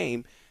the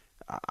game,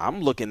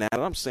 I'm looking at it,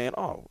 I'm saying,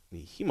 oh,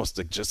 he must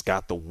have just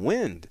got the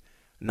wind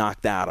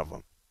knocked out of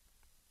him.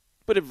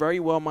 But it very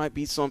well might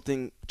be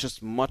something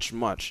just much,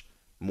 much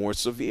more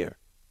severe.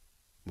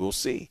 We'll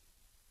see.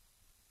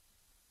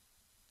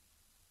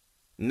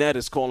 Ned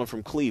is calling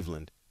from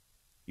Cleveland.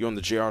 You're on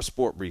the JR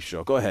Sport Brief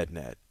Show. Go ahead,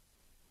 Ned.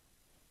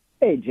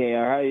 Hey,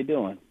 JR, how you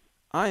doing?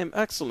 I am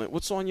excellent.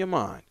 What's on your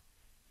mind?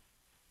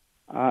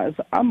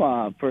 I'm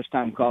a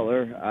first-time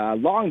caller,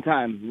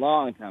 long-time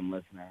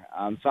listener.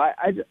 So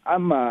I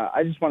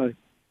just want to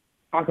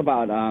talk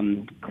about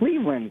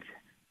Cleveland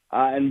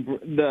and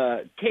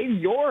the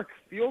Cade York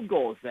field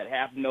goals that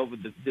happened over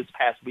this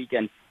past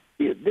weekend.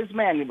 This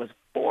man was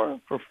 4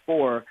 for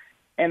 4,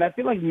 and I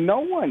feel like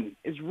no one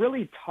is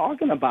really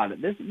talking about it.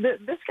 This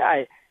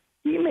guy,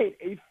 he made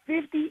a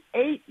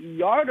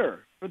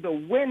 58-yarder for the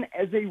win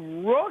as a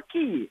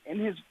rookie in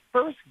his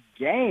first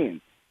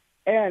game.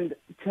 And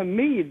to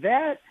me,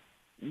 that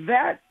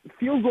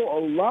field goal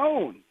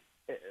alone,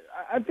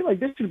 I feel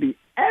like this should be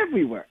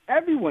everywhere.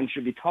 Everyone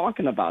should be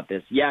talking about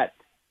this. Yet,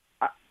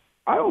 I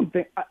don't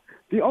think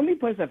the only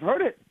place I've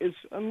heard it is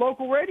on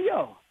local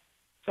radio.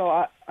 So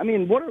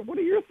what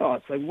are your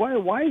thoughts? Like,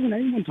 why isn't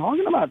anyone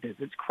talking about this?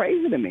 It's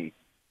crazy to me,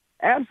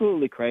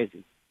 absolutely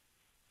crazy.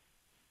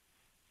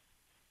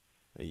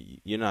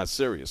 You're not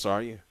serious,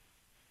 are you?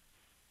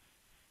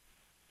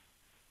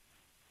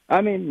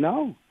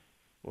 No.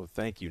 Well,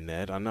 thank you,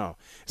 Ned. I know.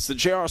 It's the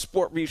JR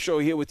Sport Brief Show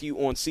here with you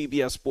on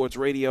CBS Sports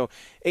Radio,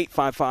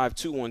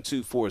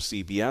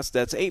 855-212-4CBS.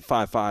 That's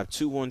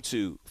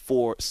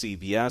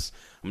 855-212-4CBS.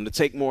 I'm going to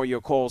take more of your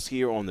calls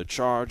here on the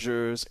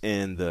Chargers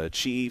and the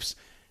Chiefs.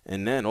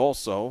 And then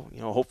also,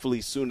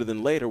 hopefully sooner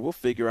than later, we'll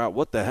figure out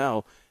what the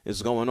hell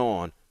is going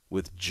on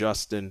with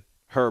Justin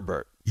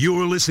Herbert.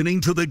 You're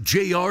listening to the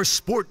JR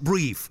Sport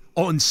Brief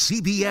on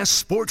CBS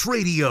Sports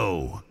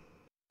Radio.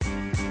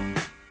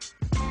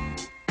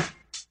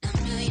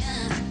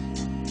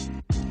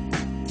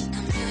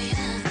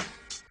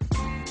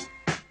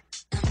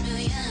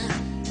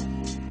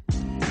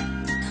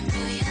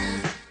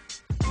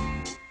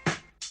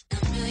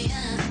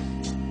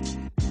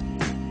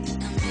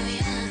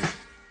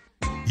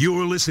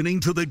 You're listening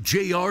to the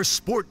JR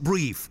Sport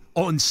Brief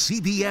on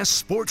CBS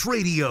Sports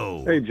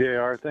Radio. Hey,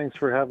 JR. Thanks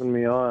for having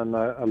me on.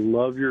 I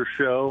love your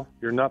show.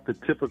 You're not the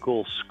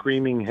typical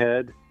screaming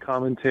head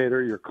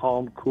commentator. You're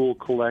calm, cool,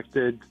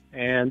 collected,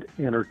 and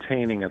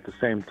entertaining at the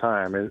same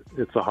time.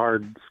 It's a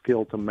hard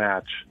skill to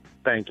match.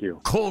 Thank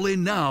you. Call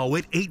in now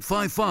at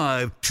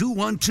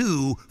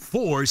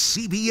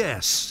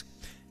 855-212-4CBS.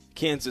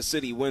 Kansas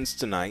City wins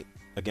tonight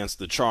against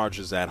the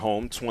Chargers at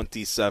home,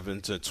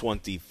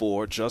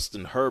 27-24.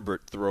 Justin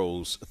Herbert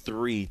throws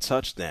 3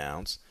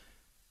 touchdowns.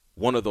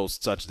 One of those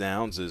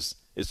touchdowns is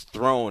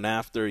thrown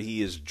after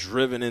he is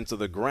driven into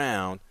the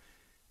ground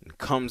and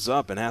comes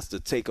up and has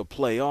to take a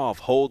play off,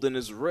 holding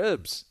his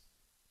ribs,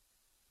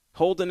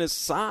 holding his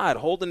side,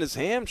 holding his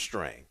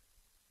hamstring.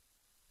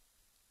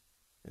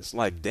 It's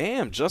like,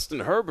 damn, Justin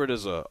Herbert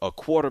is a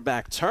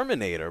quarterback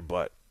terminator,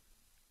 but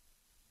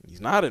he's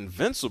not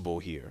invincible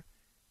here.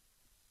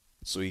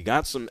 So he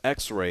got some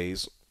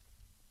x-rays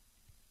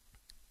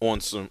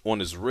on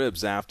his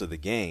ribs after the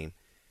game.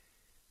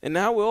 And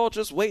now we're all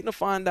just waiting to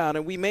find out,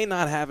 and we may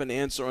not have an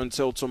answer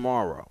until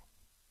tomorrow.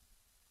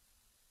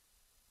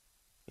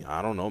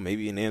 I don't know,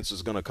 maybe an answer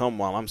is going to come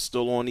while I'm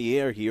still on the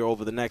air here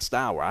over the next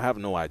hour. I have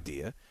no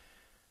idea.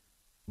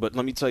 But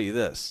let me tell you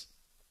this.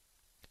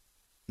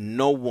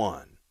 No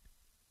one,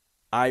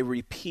 I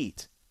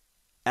repeat,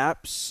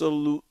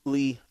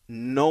 absolutely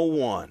no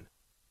one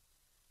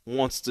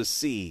wants to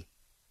see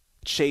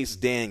Chase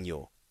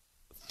Daniel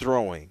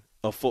throwing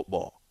a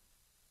football.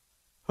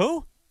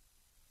 Who?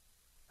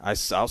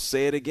 I'll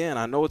say it again.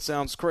 I know it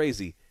sounds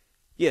crazy.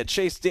 Yeah,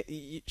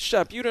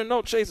 Shep, you didn't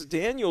know Chase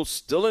Daniel's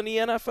still in the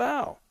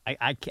NFL.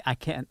 I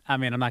can't. I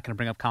mean, I'm not going to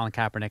bring up Colin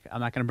Kaepernick.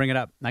 I'm not going to bring it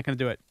up. Not going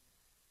to do it.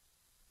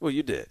 Well,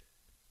 you did.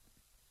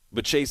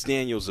 But Chase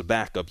Daniel's a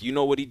backup. You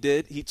know what he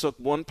did? He took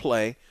one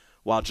play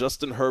while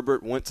Justin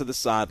Herbert went to the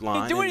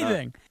sideline. He didn't do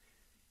anything.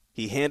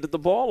 He handed the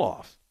ball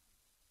off.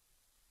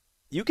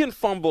 You can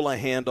fumble a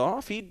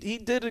handoff. He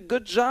did a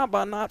good job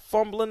by not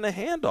fumbling the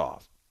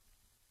handoff.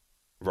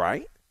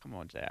 Right? Come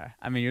on, JR.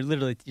 I mean,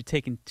 you're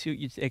taking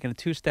a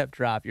two-step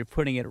drop. You're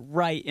putting it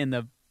right in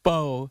the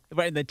bow,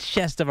 right in the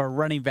chest of a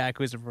running back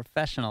who's a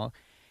professional.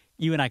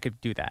 You and I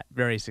could do that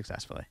very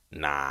successfully.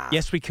 Nah.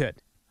 Yes, we could.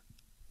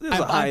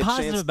 I'm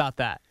positive about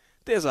that.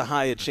 There's a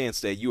higher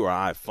chance that you or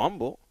I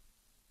fumble.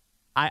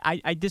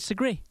 I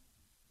disagree.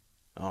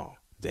 Oh,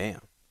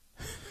 damn.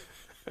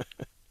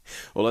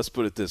 Well, let's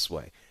put it this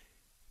way.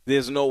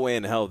 There's no way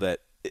in hell that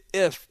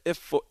if,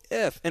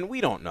 and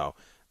we don't know,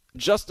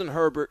 Justin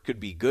Herbert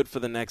could be good for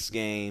the next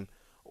game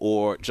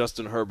or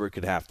Justin Herbert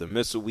could have to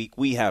miss a week.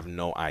 We have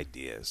no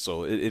idea.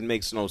 So it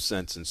makes no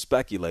sense in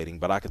speculating,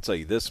 but I can tell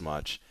you this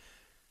much.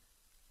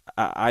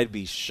 I'd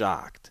be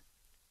shocked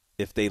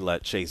if they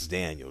let Chase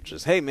Daniel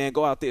just, hey, man,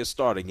 go out there and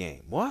start a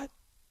game. What?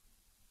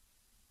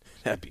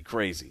 That'd be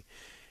crazy.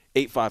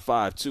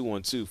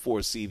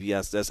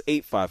 855-212-4CBS. That's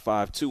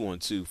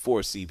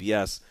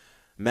 855-212-4CBS.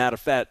 Matter of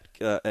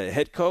fact,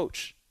 head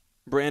coach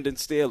Brandon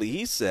Staley,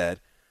 he said,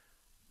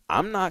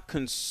 I'm not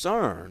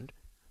concerned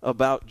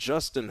about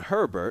Justin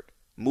Herbert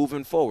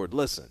moving forward.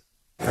 Listen.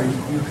 Are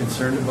you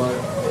concerned about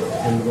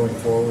him going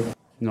forward?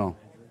 No,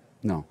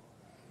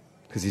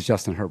 because he's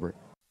Justin Herbert.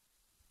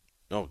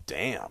 Oh,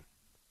 damn.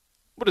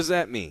 What does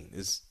that mean?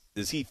 Is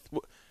he?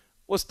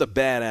 What's the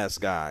badass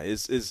guy?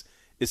 Is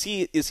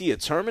he a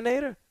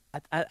Terminator?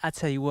 I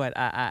tell you what.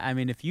 I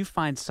mean, if you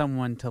find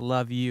someone to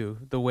love you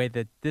the way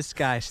that this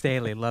guy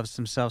Staley loves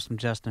himself some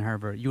Justin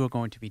Herbert, you are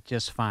going to be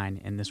just fine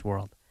in this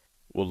world.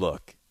 Well,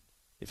 look,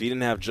 if he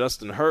didn't have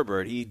Justin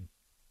Herbert,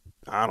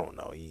 I don't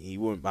know. He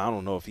wouldn't. I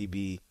don't know if he'd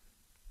be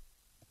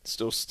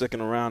still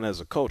sticking around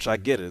as a coach. I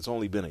get it. It's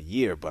only been a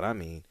year, but I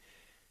mean,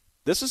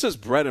 this is his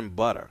bread and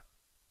butter.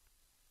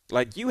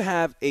 Like, you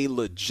have a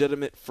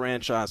legitimate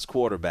franchise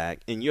quarterback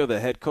and you're the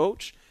head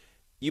coach,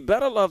 you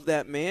better love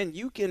that man.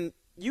 You can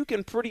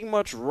pretty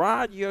much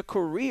ride your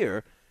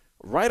career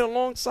right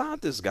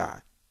alongside this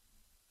guy.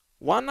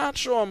 Why not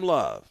show him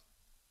love?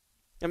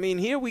 I mean,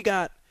 here we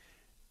got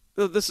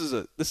this is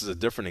a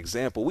different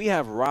example. We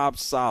have Rob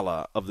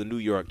Saleh of the New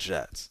York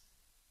Jets.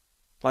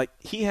 Like,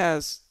 he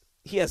has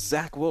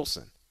Zach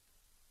Wilson.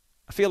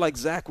 I feel like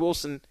Zach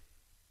Wilson,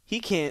 he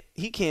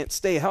can't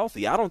stay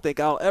healthy. I don't think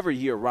I'll ever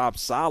hear Rob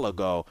Saleh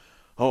go,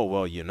 oh,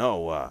 well,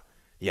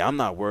 I'm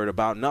not worried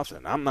about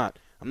nothing. I'm not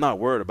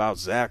worried about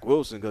Zach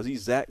Wilson because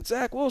he's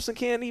Zach Wilson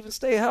can't even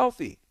stay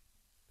healthy.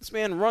 This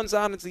man runs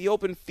out into the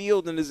open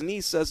field and his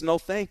knee says no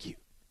thank you.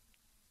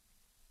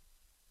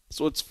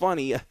 So it's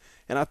funny,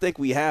 and I think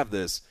we have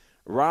this.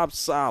 Rob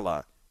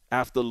Saleh,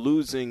 after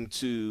losing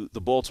to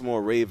the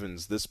Baltimore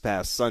Ravens this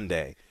past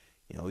Sunday,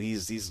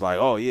 he's like,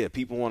 oh, yeah,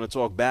 people want to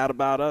talk bad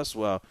about us.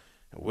 Well,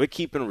 We're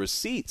keeping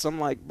receipts. I'm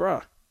like,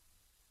 bruh,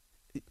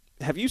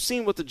 have you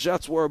seen what the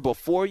Jets were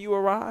before you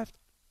arrived?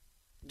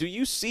 Do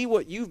you see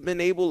what you've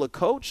been able to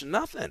coach?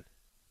 Nothing.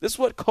 This is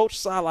what Coach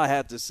Saleh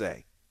had to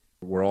say.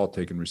 We're all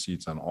taking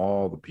receipts on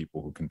all the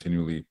people who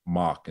continually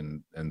mock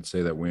and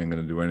say that we ain't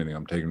going to do anything.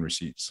 I'm taking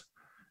receipts.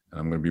 And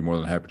I'm going to be more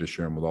than happy to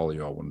share them with all of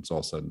y'all when it's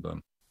all said and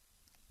done.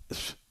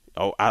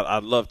 Oh,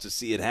 I'd love to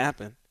see it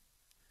happen.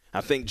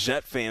 I think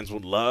Jet fans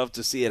would love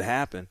to see it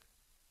happen.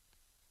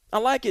 I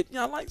like it.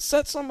 I like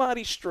set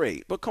somebody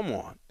straight. But come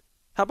on.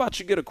 How about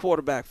you get a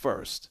quarterback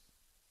first?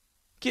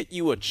 Get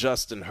you a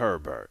Justin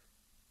Herbert.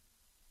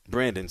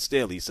 Brandon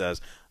Staley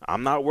says,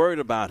 I'm not worried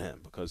about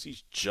him because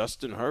he's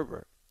Justin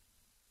Herbert.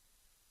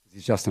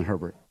 He's Justin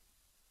Herbert.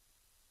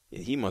 Yeah,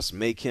 he must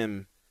make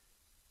him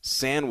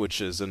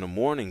sandwiches in the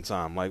morning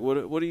time. Like, what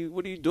are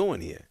you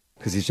doing here?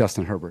 Because he's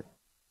Justin Herbert.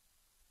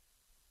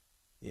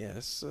 Yeah,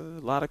 it's a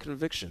lot of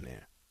conviction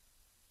there.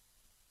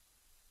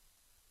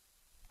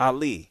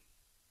 Ali,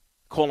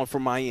 calling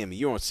from Miami.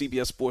 You're on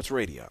CBS Sports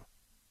Radio.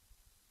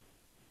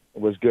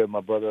 What's good,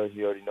 my brother?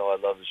 You already know I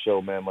love the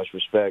show, man. Much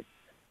respect.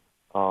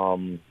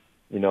 I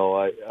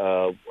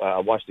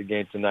watched the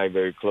game tonight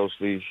very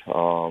closely.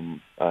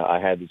 I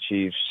had the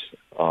Chiefs.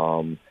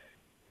 I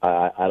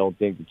don't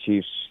think the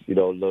Chiefs,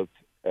 looked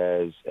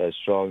as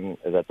strong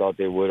as I thought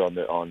they would on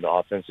the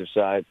offensive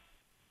side.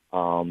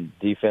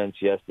 Defense,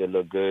 yes, they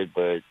look good,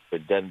 but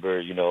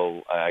Denver,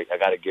 I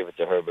got to give it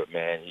to Herbert,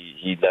 man.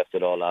 He left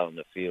it all out on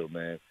the field,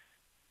 man.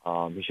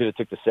 He should have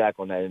took the sack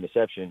on that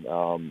interception.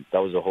 That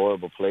was a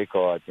horrible play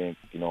call, I think,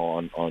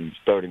 on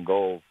 3rd and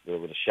goal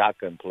with a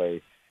shotgun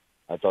play.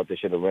 I thought they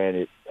should have ran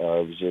it. It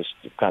was just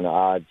kind of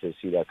odd to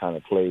see that kind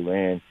of play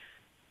ran.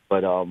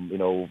 But,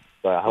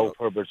 I hope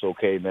Herbert's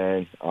okay,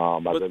 man. I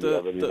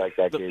really like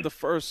that kid. The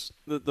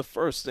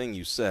first thing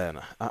you said,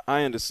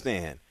 I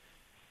understand.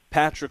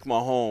 Patrick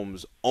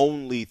Mahomes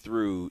only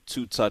threw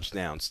 2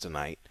 touchdowns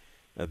tonight.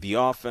 The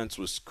offense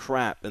was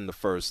crap in the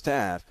first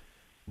half,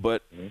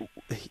 but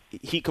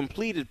he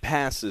completed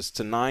passes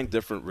to 9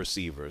 different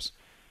receivers.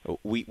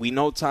 We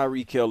know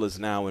Tyreek Hill is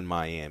now in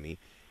Miami.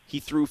 He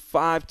threw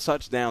 5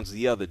 touchdowns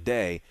the other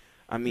day.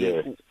 I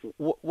mean,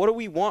 what do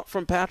we want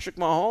from Patrick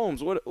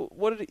Mahomes?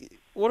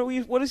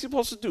 What is he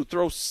supposed to do?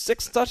 Throw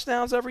 6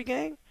 touchdowns every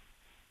game?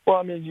 Well,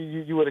 I mean,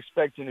 you would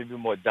expect him to be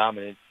more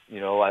dominant,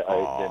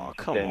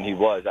 than he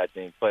was, I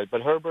think. But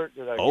Herbert,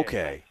 again,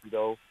 okay,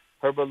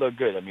 Herbert looked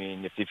good. I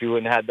mean, if he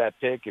wouldn't have that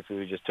pick, if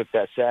he just took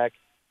that sack,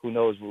 who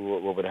knows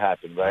what would have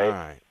happened, right? All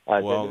right.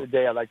 At the end of the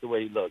day, I like the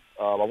way he looked.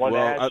 I wanted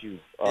to ask you.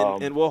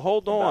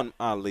 Hold on,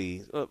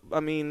 Ali.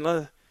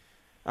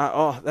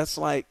 That's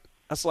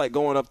like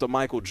going up to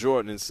Michael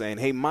Jordan and saying,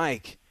 "Hey,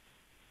 Mike,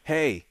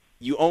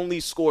 you only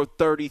scored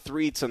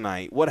 33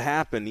 tonight. What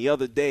happened? The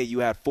other day you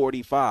had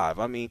 45."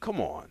 I mean,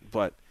 come on.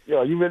 But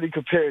you really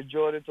compared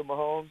Jordan to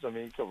Mahomes? I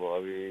mean, come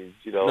on. I mean,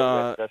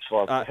 that's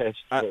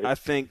far-fetched. I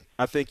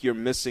think you're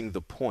missing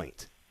the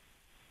point.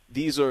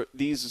 These are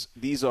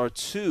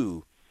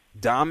 2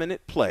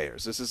 dominant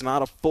players. This is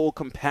not a full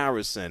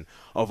comparison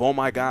of, oh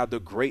my God, the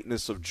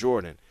greatness of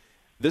Jordan.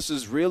 This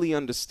is really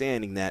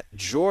understanding that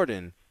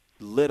Jordan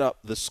lit up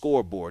the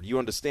scoreboard. You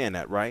understand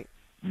that, right?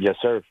 Yes,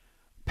 sir.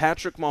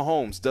 Patrick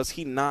Mahomes, does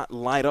he not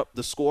light up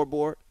the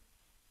scoreboard?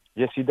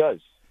 Yes, he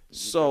does.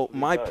 So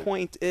my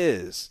point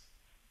is,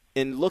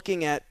 in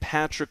looking at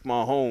Patrick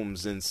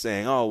Mahomes and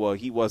saying, oh, well,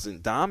 he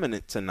wasn't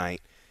dominant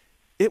tonight,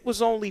 it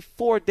was only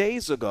 4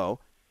 days ago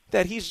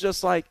that he's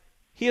just like,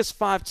 he has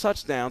 5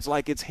 touchdowns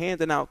like it's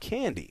handing out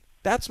candy.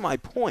 That's my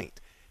point.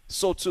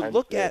 So to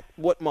look at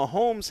what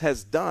Mahomes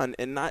has done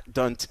and not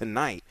done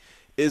tonight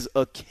is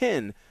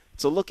akin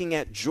to looking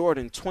at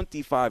Jordan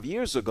 25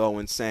 years ago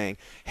and saying,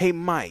 hey,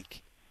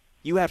 Mike,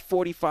 you had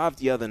 45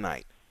 the other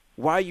night.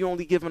 Why are you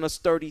only giving us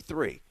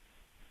 33?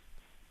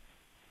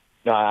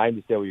 No, I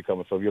understand where you're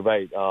coming from. You're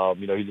right.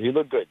 He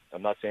looked good.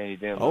 I'm not saying he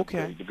didn't look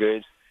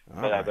good.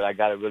 But I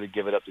got to really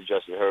give it up to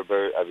Justin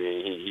Herbert. I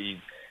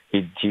mean,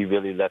 he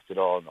really left it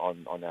all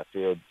on that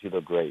field. He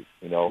looked great.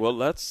 Well,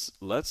 let's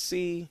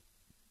see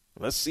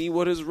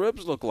what his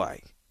ribs look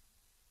like.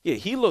 Yeah,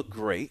 he looked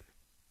great.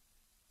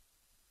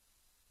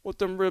 What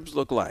them ribs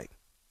look like?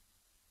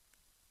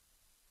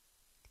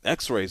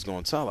 X-ray's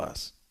gonna tell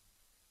us.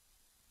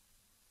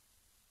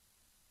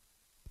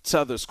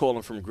 Tether's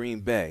calling from Green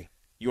Bay.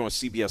 You're on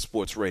CBS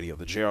Sports Radio,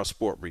 the JR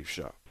Sport Brief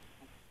Show.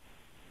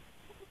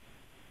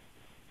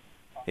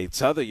 Hey,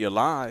 Tether, you're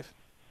live.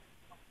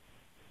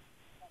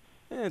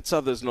 And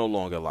Tether's no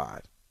longer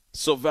live.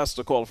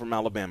 Sylvester calling from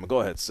Alabama.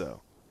 Go ahead,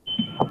 Sil.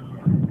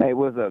 Hey,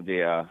 what's up,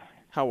 JR?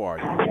 How are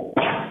you?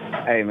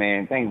 Hey,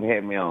 man, thanks for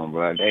having me on,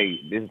 bro.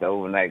 Hey, this is the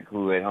overnight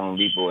crew at Home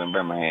Depot in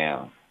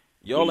Birmingham.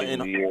 Y'all,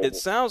 and it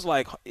sounds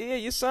like,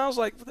 is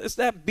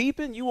that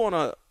beeping? You want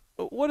to,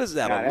 what is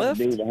that, a lift?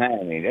 That's the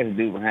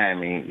dude behind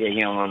me. Yeah, he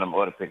don't want them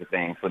order picker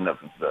things, putting up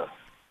some stuff.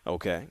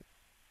 Okay.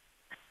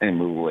 And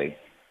move away.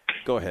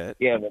 Go ahead.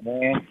 Yeah, but,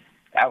 man,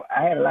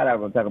 I had a lot I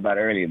was going to talk about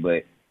earlier,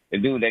 but the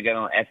dude that got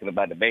on asking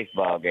about the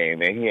baseball game,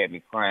 man, he had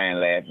me crying,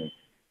 laughing.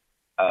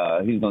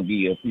 He was going to give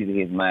you a piece of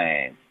his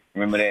mind.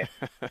 Remember that?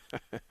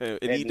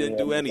 And he didn't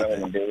do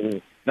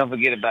anything. Don't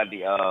forget about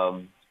the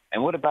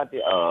and what about the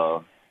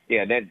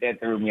that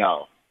threw me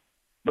off.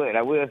 But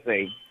I will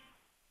say,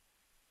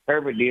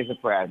 Herbert did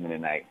surprise me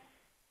tonight.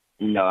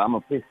 You know, I'm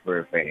a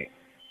Pittsburgh fan.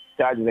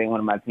 Chargers ain't one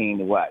of my teams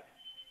to watch.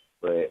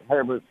 But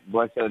Herbert,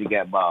 boy, showed he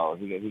got balls.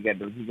 He got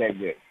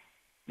good.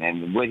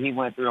 And what he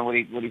went through and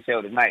what he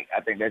showed tonight,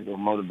 I think that's gonna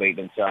motivate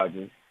them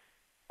Chargers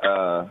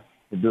to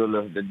do a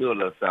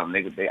little something.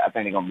 I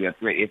think they're gonna be a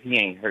threat if he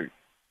ain't hurt.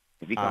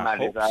 If he come out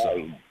this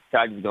eye,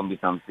 Chargers gonna be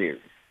something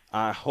serious.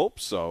 I hope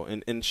so.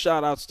 And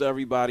shout outs to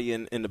everybody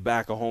in the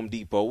back of Home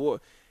Depot.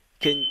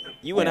 Can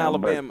you in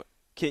Alabama?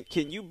 Can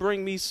you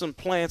bring me some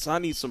plants? I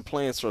need some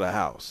plants for the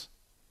house.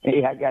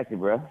 Hey, I got you,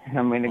 bro.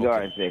 I'm in the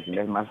garden section.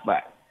 That's my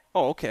spot.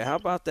 Oh, okay. How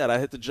about that? I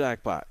hit the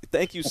jackpot.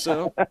 Thank you,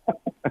 Sil.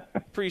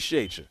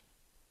 Appreciate you.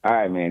 All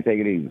right, man. Take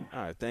it easy.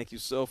 All right. Thank you,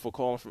 Sil, for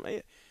calling from.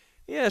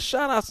 Yeah,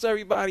 shout outs to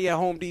everybody at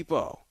Home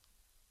Depot.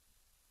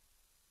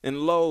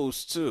 And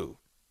Lowe's, too.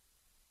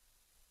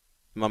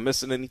 Am I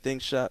missing anything,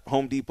 Shot?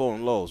 Home Depot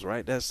and Lowe's,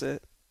 right? That's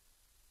it?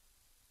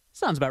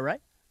 Sounds about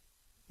right.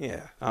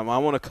 Yeah. I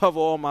want to cover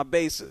all my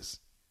bases.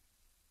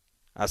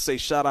 I say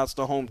shout outs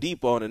to Home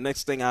Depot, and the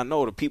next thing I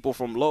know, the people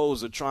from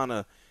Lowe's are trying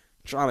to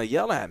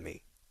yell at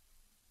me.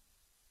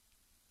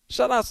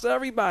 Shout outs to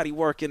everybody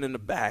working in the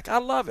back. I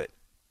love it.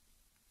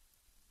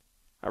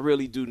 I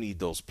really do need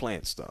those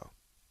plants, though.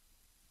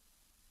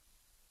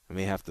 I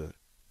may have to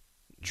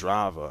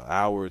drive an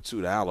hour or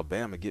two to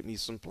Alabama, get me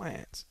some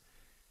plants.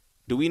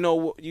 Do we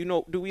know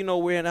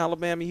where in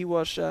Alabama he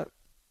was, Shot?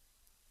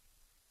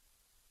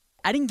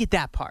 I didn't get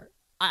that part.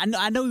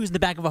 I know he was in the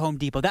back of a Home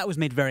Depot. That was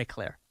made very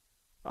clear.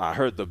 I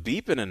heard the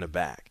beeping in the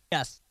back.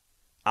 Yes.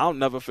 I'll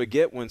never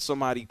forget when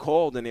somebody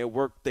called and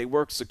they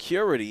worked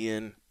security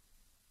and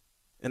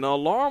an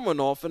alarm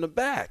went off in the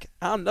back.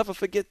 I'll never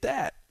forget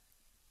that.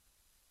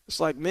 It's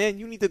like, man,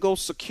 you need to go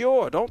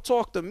secure. Don't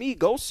talk to me.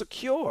 Go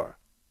secure.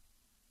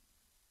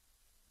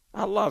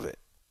 I love it.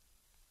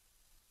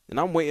 And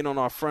I'm waiting on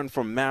our friend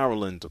from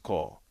Maryland to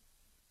call.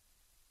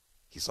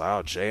 He's like,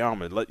 oh, Jay, I'm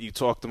going to let you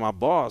talk to my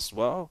boss.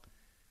 Well,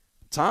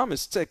 time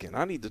is ticking.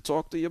 I need to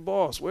talk to your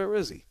boss. Where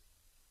is he?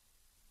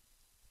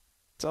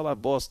 Tell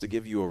that boss to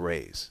give you a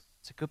raise.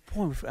 It's a good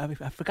point.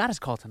 I forgot his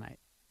call tonight.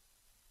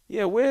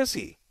 Yeah, where is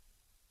he?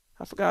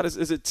 I forgot.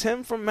 Is it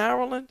Tim from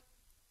Maryland?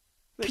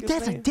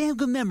 That's a damn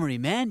good memory,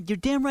 man. You're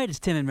damn right it's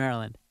Tim in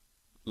Maryland.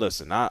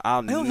 Listen,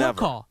 I'll never. He'll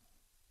call.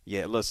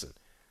 Yeah, listen.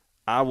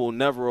 I will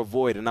never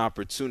avoid an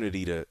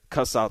opportunity to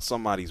cuss out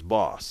somebody's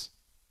boss.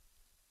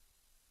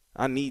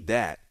 I need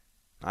that.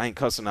 I ain't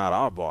cussing out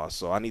our boss,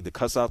 so I need to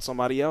cuss out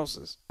somebody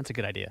else's. That's a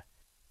good idea.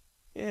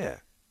 Yeah.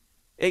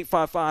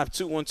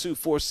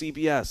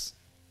 855-212-4CBS.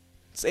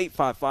 It's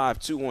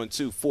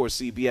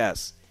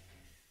 855-212-4CBS.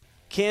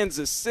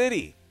 Kansas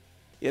City.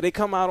 Yeah, they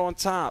come out on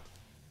top.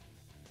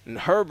 And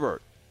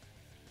Herbert,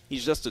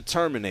 he's just a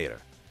Terminator.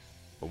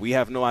 But we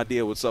have no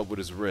idea what's up with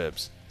his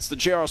ribs. It's the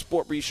JR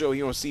Sport Brief Show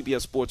here on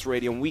CBS Sports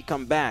Radio. When we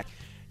come back,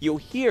 you'll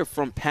hear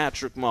from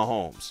Patrick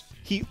Mahomes.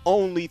 He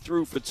only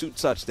threw for 2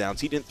 touchdowns.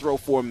 He didn't throw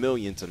for $1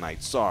 million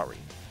tonight. Sorry.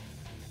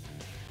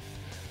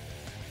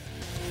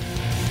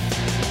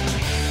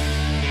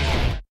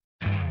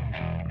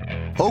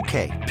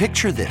 Okay,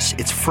 picture this.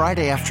 It's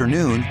Friday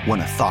afternoon when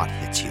a thought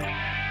hits you.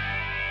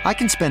 I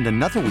can spend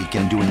another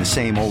weekend doing the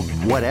same old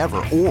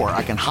whatever, or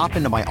I can hop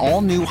into my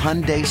all-new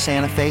Hyundai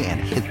Santa Fe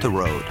and hit the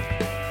road.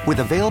 With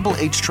available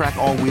H-Track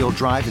all-wheel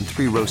drive and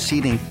 3-row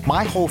seating,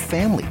 my whole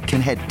family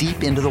can head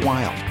deep into the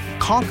wild.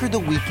 Conquer the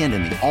weekend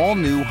in the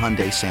all-new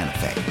Hyundai Santa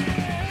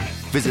Fe.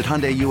 Visit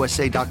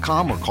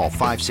HyundaiUSA.com or call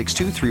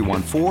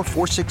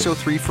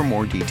 562-314-4603 for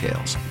more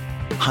details.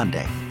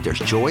 Hyundai, there's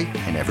joy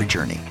in every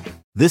journey.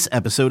 This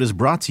episode is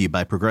brought to you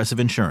by Progressive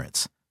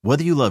Insurance.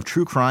 Whether you love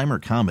true crime or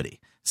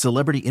comedy,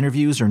 celebrity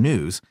interviews or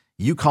news,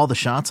 you call the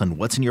shots on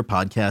what's in your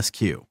podcast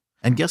queue.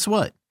 And guess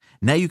what?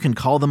 Now you can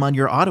call them on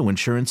your auto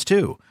insurance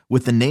too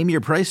with the Name Your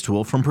Price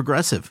tool from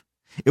Progressive.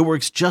 It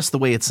works just the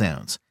way it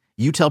sounds.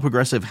 You tell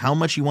Progressive how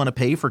much you want to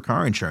pay for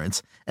car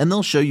insurance, and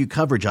they'll show you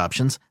coverage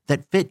options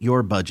that fit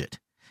your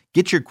budget.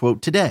 Get your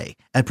quote today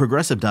at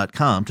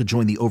Progressive.com to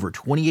join the over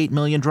 28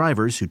 million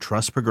drivers who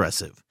trust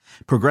Progressive.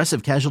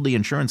 Progressive Casualty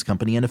Insurance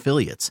Company and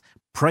Affiliates.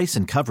 Price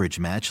and coverage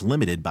match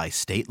limited by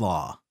state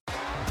law.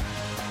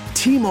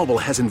 T-Mobile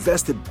has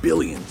invested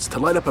billions to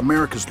light up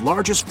America's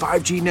largest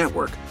 5G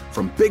network,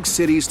 from big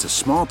cities to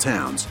small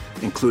towns,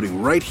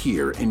 including right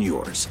here in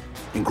yours.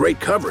 And great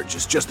coverage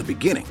is just the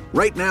beginning.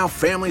 Right now,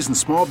 families and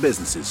small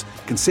businesses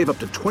can save up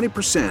to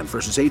 20%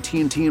 versus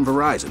AT&T and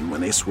Verizon when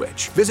they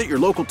switch. Visit your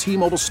local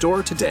T-Mobile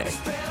store today.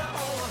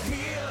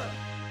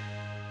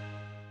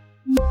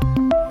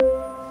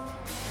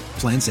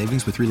 Plan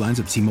savings with 3 lines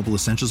of T-Mobile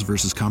Essentials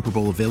versus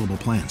comparable available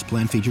plans.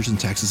 Plan features and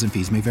taxes and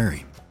fees may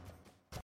vary.